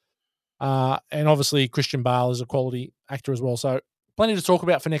Nolan. And obviously Christian Bale is a quality actor as well. So plenty to talk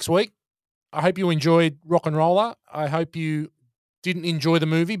about for next week. I hope you enjoyed RocknRolla. I hope you didn't enjoy the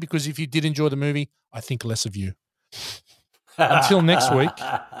movie, because if you did enjoy the movie, I think less of you. Until next week,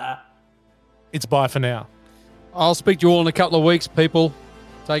 it's bye for now. I'll speak to you all in a couple of weeks, people.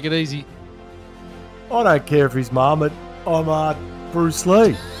 Take it easy. I don't care if he's Marmot. I'm Bruce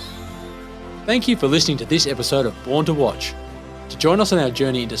Lee. Thank you for listening to this episode of Born to Watch. To join us on our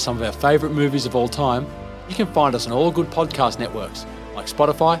journey into some of our favourite movies of all time, you can find us on all good podcast networks like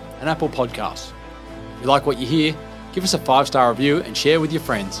Spotify and Apple Podcasts. If you like what you hear, give us a 5-star review and share with your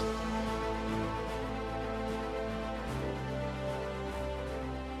friends.